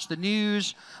Facebook and watch the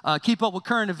news, keep up with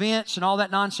current events and all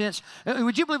that nonsense.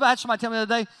 Would you believe I had somebody tell me the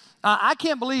other day, I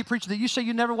can't believe, preacher, that you say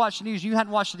you never watch the news. You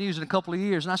hadn't watched the news in a couple of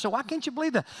years. And I said, why can't you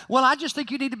believe that? Well, I just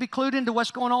think you need to be clued into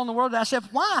what's going on in the world. And I said,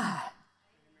 why?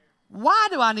 Why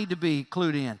do I need to be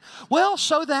clued in? Well,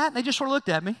 so that, and they just sort of looked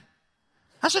at me.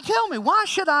 I said, tell me, why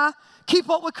should I keep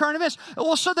up with current events?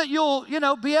 Well, so that you'll,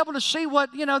 be able to see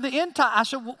what, the end time. I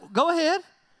said, well, go ahead.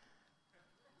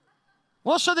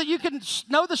 Well, so that you can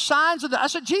know the signs of I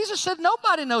said, Jesus said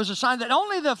nobody knows the sign, that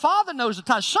only the Father knows the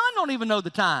time. Son don't even know the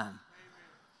time.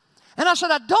 And I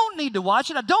said, I don't need to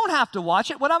watch it. I don't have to watch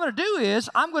it. What I'm going to do is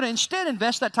I'm going to instead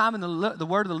invest that time in the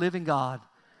Word of the living God.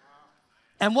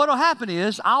 And what will happen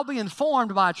is I'll be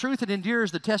informed by a truth that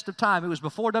endures the test of time. It was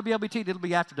before WLBT, it'll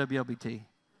be after WLBT.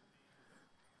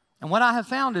 And what I have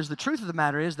found is the truth of the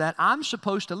matter is that I'm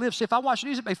supposed to live. See, if I watch the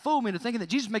news, it may fool me into thinking that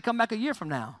Jesus may come back a year from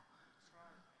now.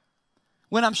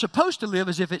 When I'm supposed to live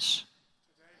as if it's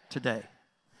today.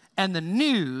 And the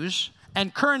news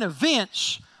and current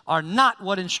events are not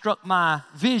what instruct my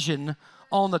vision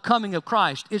on the coming of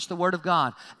Christ. It's the Word of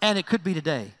God. And it could be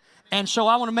today. And so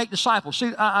I want to make disciples.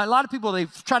 See, a lot of people, they're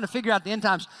trying to figure out the end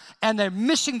times, and they're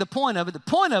missing the point of it. The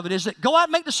point of it is that go out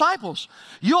and make disciples.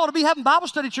 You ought to be having Bible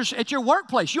study at your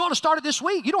workplace. You ought to start it this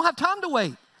week. You don't have time to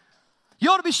wait.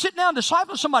 You ought to be sitting down and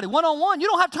discipling somebody one-on-one. You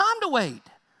don't have time to wait.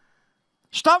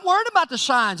 Stop worrying about the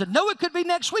signs and know it could be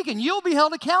next week, and you'll be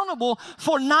held accountable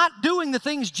for not doing the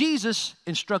things Jesus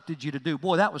instructed you to do.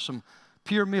 Boy, that was some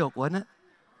pure milk, wasn't it?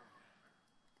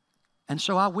 And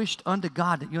so I wished unto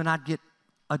God that you and I'd get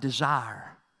a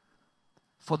desire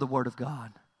for the Word of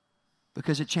God,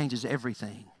 because it changes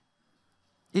everything.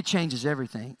 It changes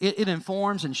everything. It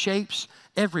informs and shapes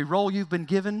every role you've been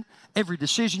given, every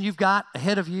decision you've got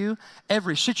ahead of you,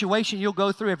 every situation you'll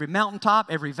go through, every mountaintop,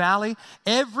 every valley,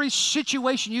 every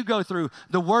situation you go through,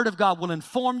 the Word of God will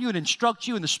inform you and instruct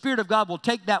you, and the Spirit of God will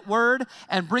take that Word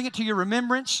and bring it to your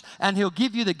remembrance, and He'll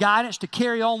give you the guidance to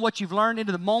carry on what you've learned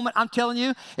into the moment. I'm telling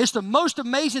you, it's the most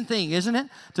amazing thing, isn't it?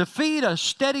 To feed a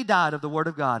steady diet of the Word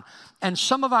of God. And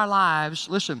some of our lives,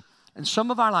 listen, and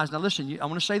some of our lives, now listen, I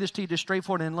want to say this to you just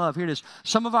straightforward and in love. Here it is.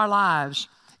 Some of our lives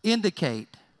indicate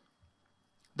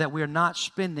that we are not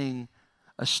spending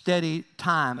a steady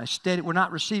time, we're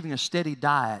not receiving a steady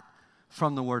diet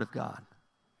from the Word of God.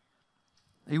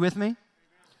 Are you with me?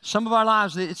 Some of our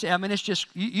lives, it's just,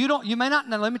 you may not,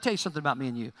 now let me tell you something about me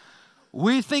and you.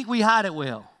 We think we hide it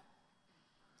well,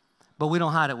 but we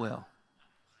don't hide it well.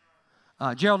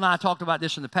 Gerald and I talked about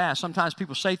this in the past. Sometimes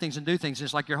people say things and do things.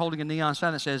 It's like you're holding a neon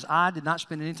sign that says, I did not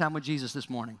spend any time with Jesus this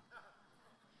morning.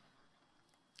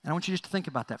 And I want you just to think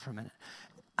about that for a minute.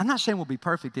 I'm not saying we'll be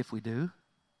perfect if we do.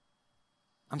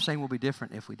 I'm saying we'll be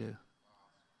different if we do.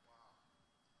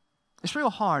 It's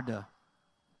real hard to,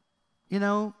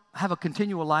 have a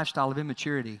continual lifestyle of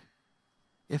immaturity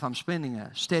if I'm spending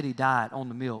a steady diet on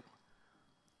the milk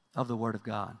of the Word of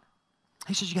God.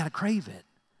 He says you got to crave it.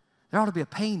 There ought to be a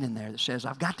pain in there that says,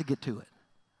 I've got to get to it.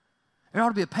 There ought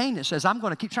to be a pain that says, I'm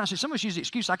going to keep trying. See, some of us use the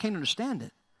excuse, I can't understand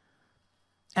it.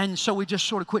 And so we just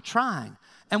sort of quit trying.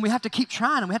 And we have to keep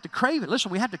trying, and we have to crave it. Listen,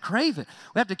 we have to crave it.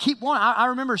 We have to keep wanting. I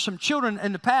remember some children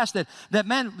in the past that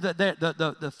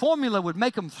the formula would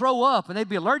make them throw up, and they'd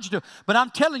be allergic to it. But I'm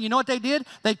telling you, know what they did?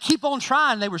 They'd keep on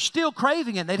trying. They were still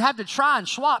craving it. They'd have to try and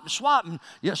swap. And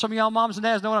some of y'all moms and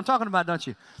dads know what I'm talking about, don't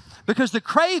you? Because the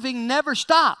craving never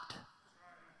stopped.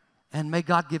 And may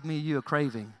God give me and you a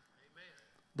craving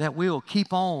that we'll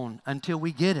keep on until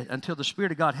we get it, until the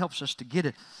Spirit of God helps us to get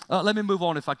it. Let me move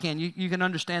on if I can. You can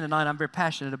understand tonight I'm very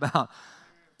passionate about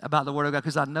the Word of God,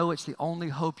 because I know it's the only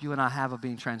hope you and I have of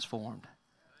being transformed.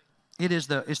 It's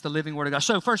the living Word of God.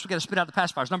 So first, we've got to spit out the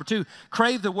pacifiers. Number 2,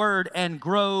 crave the Word and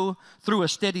grow through a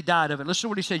steady diet of it. Listen to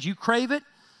what he says. You crave it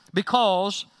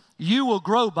because you will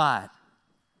grow by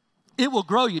it. It will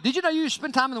grow you. Did you know you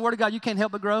spend time in the Word of God, you can't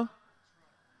help but grow?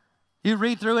 You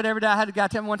read through it every day. I had a guy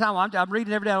tell me one time, I'm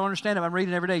reading every day. I don't understand it. I'm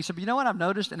reading every day. He said, but you know what I've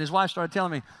noticed? And his wife started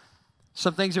telling me,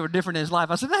 some things that were different in his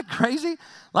life. I said, isn't that crazy?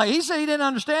 Like, he said he didn't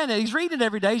understand it. He's reading it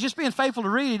every day. He's just being faithful to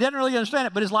read. He doesn't really understand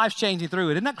it, but his life's changing through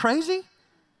it. Isn't that crazy?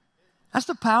 That's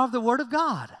the power of the Word of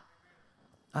God.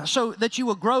 So that you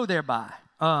will grow thereby.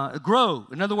 Grow.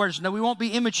 In other words, no, we won't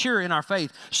be immature in our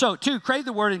faith. So, 2, crave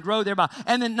the Word and grow thereby.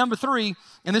 And then number 3,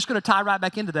 and this is going to tie right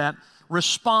back into that,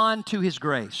 respond to His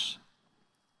grace.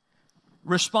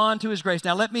 Respond to His grace.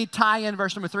 Now, let me tie in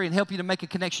verse number 3 and help you to make a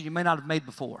connection you may not have made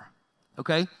before.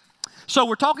 Okay? So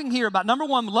we're talking here about, number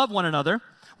 1, love one another.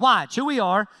 Why? It's who we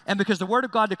are, and because the Word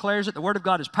of God declares it, the Word of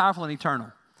God is powerful and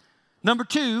eternal. Number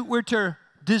 2, we're to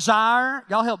desire,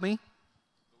 y'all help me,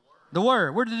 the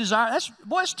Word. We're to desire,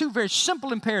 that's 2 very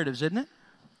simple imperatives, isn't it?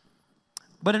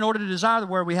 But in order to desire the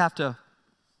Word, we have to,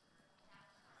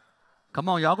 come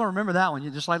on, y'all going to remember that one. You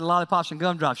just like the lollipops and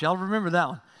gumdrops. Y'all remember that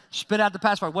one. Spit out the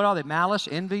pacifier. What are they? Malice,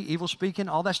 envy, evil speaking,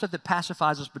 all that stuff that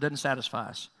pacifies us but doesn't satisfy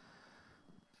us.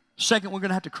 Second, we're going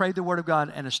to have to crave the Word of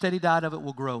God, and a steady diet of it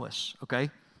will grow us, okay?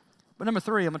 But number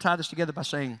 3, I'm going to tie this together by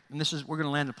saying, and we're going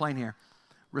to land the plane here,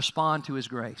 respond to His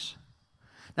grace.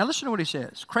 Now listen to what he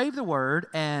says. Crave the Word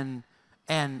and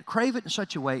crave it in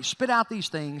such a way, spit out these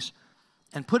things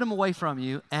and put them away from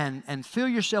you and fill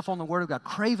yourself on the Word of God.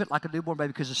 Crave it like a newborn baby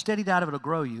because a steady diet of it will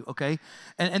grow you, okay?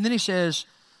 And then he says,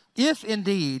 if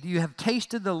indeed you have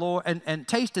tasted the Lord and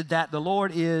tasted that the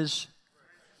Lord is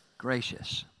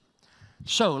gracious.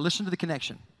 So, listen to the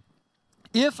connection.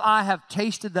 If I have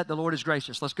tasted that the Lord is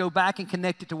gracious, let's go back and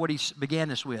connect it to what he began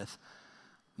this with.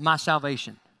 My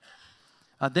salvation.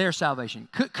 Their salvation.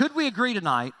 Could we agree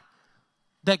tonight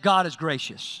that God is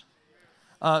gracious?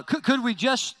 Could we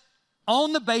just,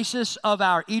 on the basis of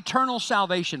our eternal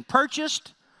salvation,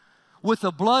 purchased with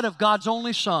the blood of God's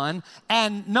only Son,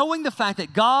 and knowing the fact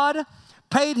that God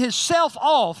paid Himself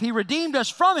off, He redeemed us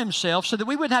from Himself so that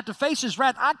we wouldn't have to face His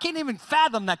wrath. I can't even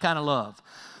fathom that kind of love.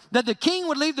 That the King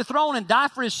would leave the throne and die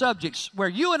for His subjects, where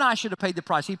you and I should have paid the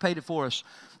price. He paid it for us.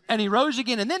 And He rose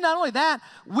again. And then not only that,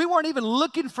 we weren't even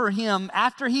looking for Him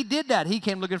after He did that. He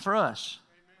came looking for us.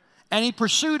 And He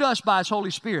pursued us by His Holy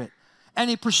Spirit. And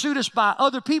He pursued us by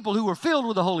other people who were filled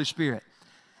with the Holy Spirit.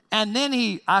 And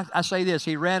then I say this,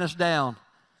 He ran us down.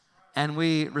 And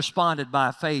we responded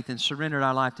by faith and surrendered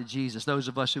our life to Jesus, those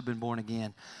of us who've been born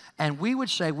again. And we would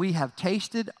say we have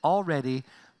tasted already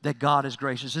that God is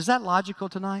gracious. Is that logical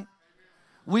tonight?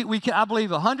 I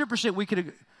believe 100% we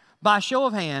could, by show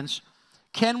of hands,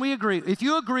 can we agree? If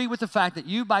you agree with the fact that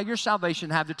you, by your salvation,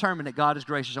 have determined that God is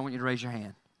gracious, I want you to raise your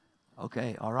hand.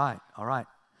 Okay, all right.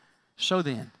 So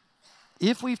then,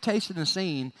 if we've tasted and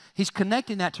seen, He's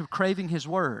connecting that to craving His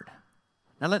Word.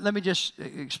 Now, let me just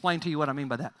explain to you what I mean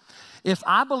by that. If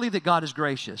I believe that God is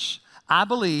gracious, I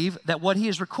believe that what He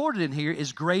has recorded in here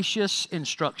is gracious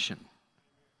instruction.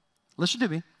 Listen to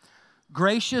me.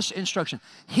 Gracious instruction.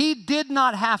 He did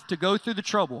not have to go through the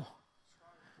trouble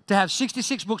to have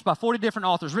 66 books by 40 different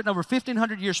authors written over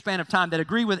 1,500 year span of time that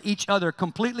agree with each other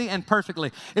completely and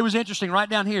perfectly. It was interesting. Right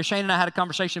down here, Shane and I had a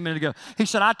conversation a minute ago. He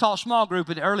said, I taught small group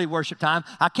in the early worship time.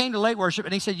 I came to late worship,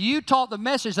 and he said, you taught the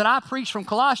message that I preached from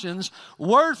Colossians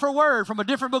word for word from a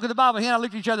different book of the Bible. He and I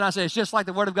looked at each other and I said, it's just like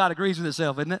the Word of God agrees with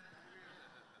itself, isn't it?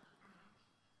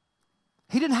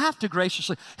 He didn't have to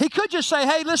graciously. He could just say,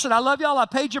 hey, listen, I love y'all. I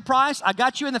paid your price. I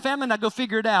got you in the family. Now go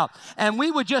figure it out. And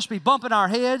we would just be bumping our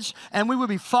heads, and we would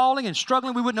be falling and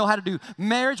struggling. We wouldn't know how to do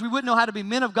marriage. We wouldn't know how to be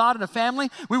men of God in a family.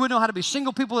 We wouldn't know how to be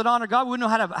single people that honor God. We wouldn't know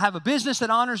how to have a business that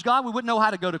honors God. We wouldn't know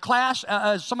how to go to class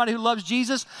as somebody who loves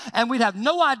Jesus. And we'd have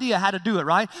no idea how to do it,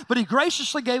 right? But He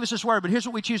graciously gave us His Word. But here's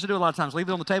what we choose to do a lot of times. Leave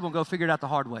it on the table and go figure it out the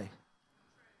hard way.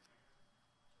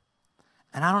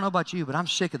 And I don't know about you, but I'm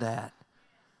sick of that.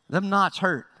 Them knots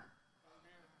hurt.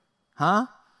 Huh?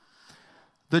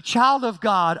 The child of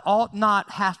God ought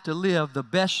not have to live the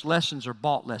best lessons or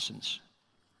bought lessons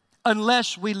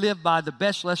unless we live by the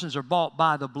best lessons or bought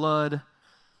by the blood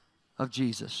of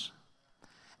Jesus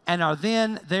and are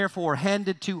then therefore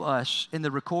handed to us in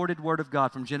the recorded Word of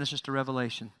God from Genesis to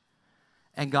Revelation.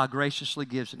 And God graciously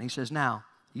gives it. And He says, now,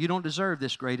 you don't deserve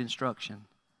this great instruction.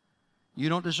 You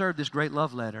don't deserve this great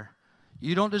love letter.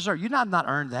 You have not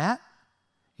earned that.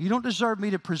 You don't deserve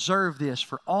me to preserve this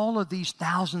for all of these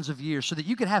thousands of years so that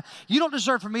you don't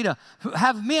deserve for me to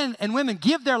have men and women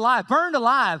give their life, burned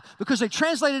alive because they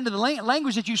translate into the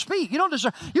language that you speak. You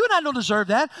and I don't deserve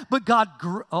that, but God,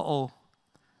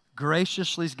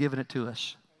 graciously has given it to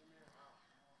us.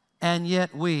 And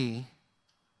yet we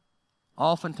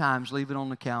oftentimes leave it on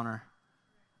the counter,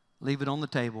 leave it on the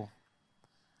table,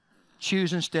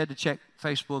 choose instead to check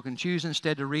Facebook and choose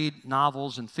instead to read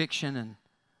novels and fiction and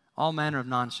all manner of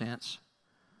nonsense.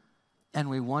 And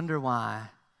we wonder why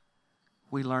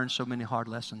we learn so many hard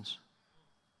lessons.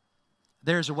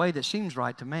 there's a way that seems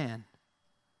right to man,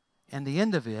 and the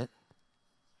end of it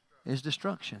is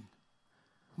destruction.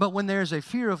 But when there's a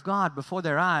fear of God before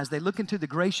their eyes, they look into the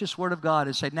gracious Word of God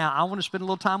and say, now I want to spend a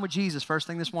little time with Jesus first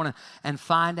thing this morning and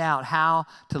find out how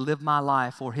to live my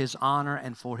life for His honor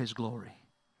and for His glory.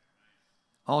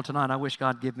 Oh, tonight I wish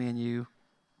God give me and you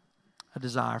a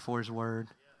desire for His Word,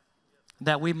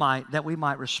 that we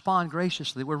might respond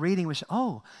graciously. We're reading, we say,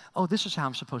 oh, this is how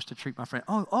I'm supposed to treat my friend.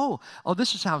 Oh,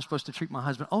 this is how I'm supposed to treat my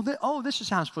husband. This is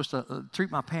how I'm supposed to treat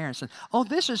my parents. And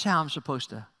this is how I'm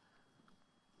supposed to.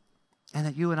 And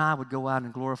that you and I would go out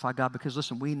and glorify God, because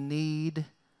listen, we need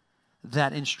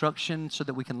that instruction so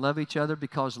that we can love each other,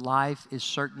 because life is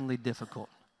certainly difficult.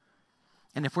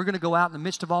 And if we're going to go out in the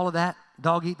midst of all of that,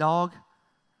 dog eat dog,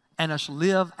 and us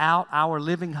live out our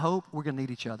living hope, we're going to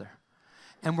need each other.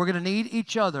 And we're going to need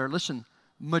each other, listen,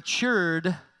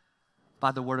 matured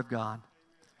by the Word of God.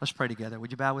 Let's pray together.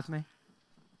 Would you bow with me?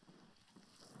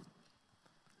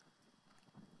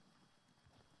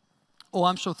 Oh,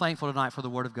 I'm so thankful tonight for the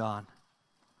Word of God.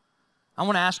 I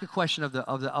want to ask a question of the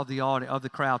audience, of the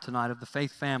crowd tonight, of the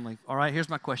faith family. All right, here's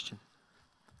my question.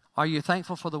 Are you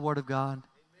thankful for the Word of God?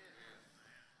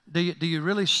 Do you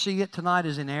really see it tonight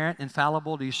as inerrant,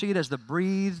 infallible? Do you see it as the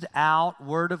breathed out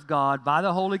Word of God by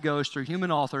the Holy Ghost through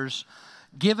human authors,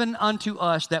 given unto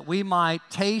us that we might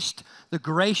taste the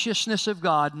graciousness of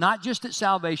God, not just at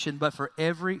salvation, but for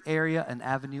every area and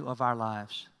avenue of our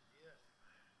lives?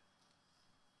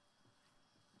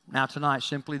 Now tonight,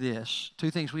 simply this.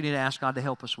 Two things we need to ask God to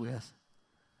help us with.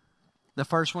 The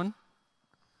first one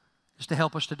is to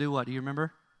help us to do what? Do you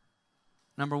remember?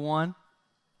 Number one,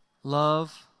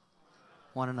 love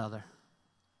one another.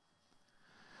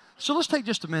 So let's take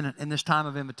just a minute in this time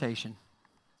of invitation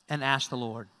and ask the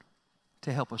Lord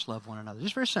to help us love one another.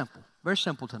 Just very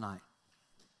simple tonight.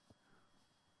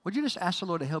 Would you just ask the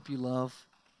Lord to help you love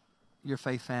your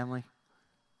faith family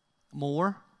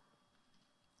more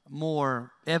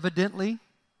evidently,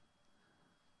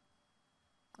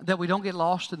 that we don't get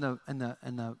lost in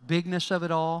the bigness of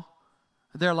it all?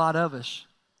 There are a lot of us,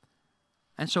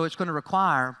 and so it's going to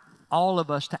require all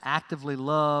of us to actively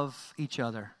love each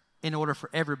other in order for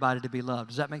everybody to be loved.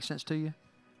 Does that make sense to you?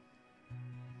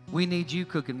 We need you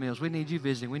cooking meals. We need you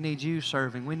visiting. We need you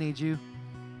serving. We need you.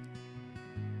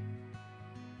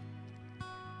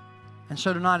 And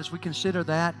so tonight, as we consider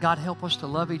that, God, help us to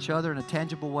love each other in a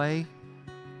tangible way.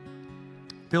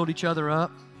 Build each other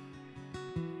up.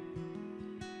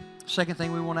 Second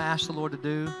thing we want to ask the Lord to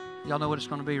do, y'all know what it's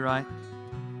going to be, right?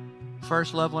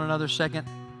 First, love one another. Second,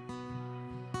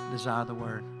 desire the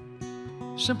Word.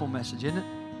 Simple message, isn't it?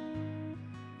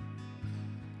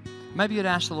 Maybe you'd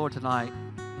ask the Lord tonight,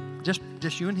 just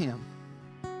you and Him.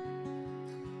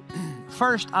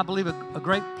 First, I believe a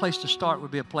great place to start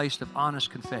would be a place of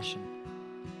honest confession.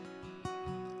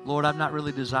 Lord, I've not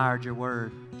really desired your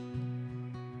Word.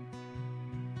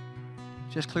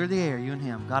 Just clear the air, you and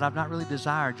Him. God, I've not really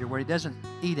desired your Word. It doesn't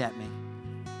eat at me.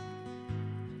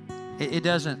 It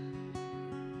doesn't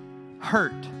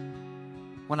hurt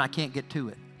when I can't get to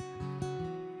it.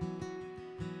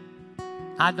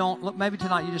 I don't, look, maybe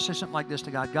tonight you just say something like this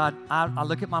to God. God, I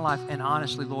look at my life, and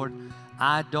honestly, Lord,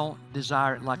 I don't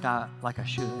desire it like I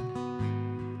should.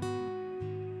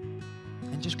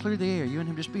 And just clear the air. You and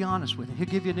Him, just be honest with Him. He'll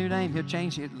give you a new name. He'll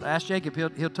change you. Ask Jacob.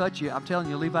 He'll touch you. I'm telling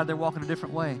you, you'll leave out there walking a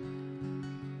different way.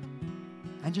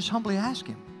 And just humbly ask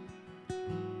Him.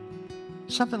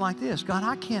 Something like this. God,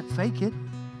 I can't fake it.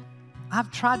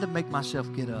 I've tried to make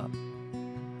myself get up.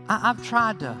 I've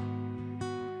tried to.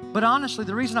 But honestly,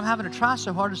 the reason I'm having to try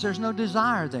so hard is there's no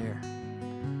desire there.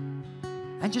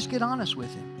 And just get honest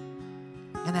with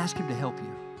Him and ask Him to help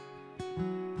you.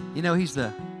 You know, He's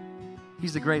the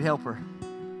great helper.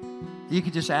 You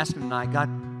could just ask Him tonight, God,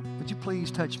 would you please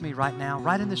touch me right now,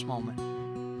 right in this moment?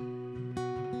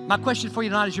 My question for you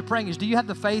tonight as you're praying is, do you have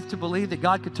the faith to believe that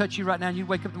God could touch you right now and you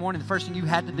wake up in the morning, the first thing you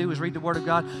had to do was read the Word of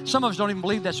God? Some of us don't even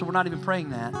believe that, so we're not even praying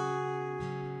that.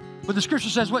 But the Scripture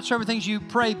says, whatsoever things you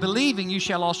pray, believing, you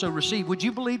shall also receive. Would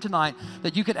you believe tonight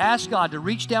that you could ask God to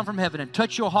reach down from heaven and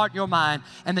touch your heart and your mind,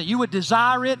 and that you would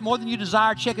desire it more than you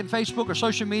desire checking Facebook or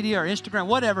social media or Instagram,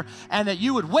 whatever, and that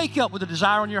you would wake up with a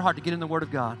desire in your heart to get in the Word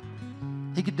of God?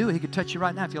 He could do it. He could touch you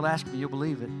right now. If you'll ask Him, you'll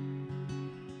believe it.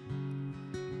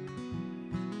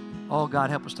 Oh, God,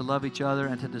 help us to love each other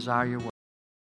and to desire your Word.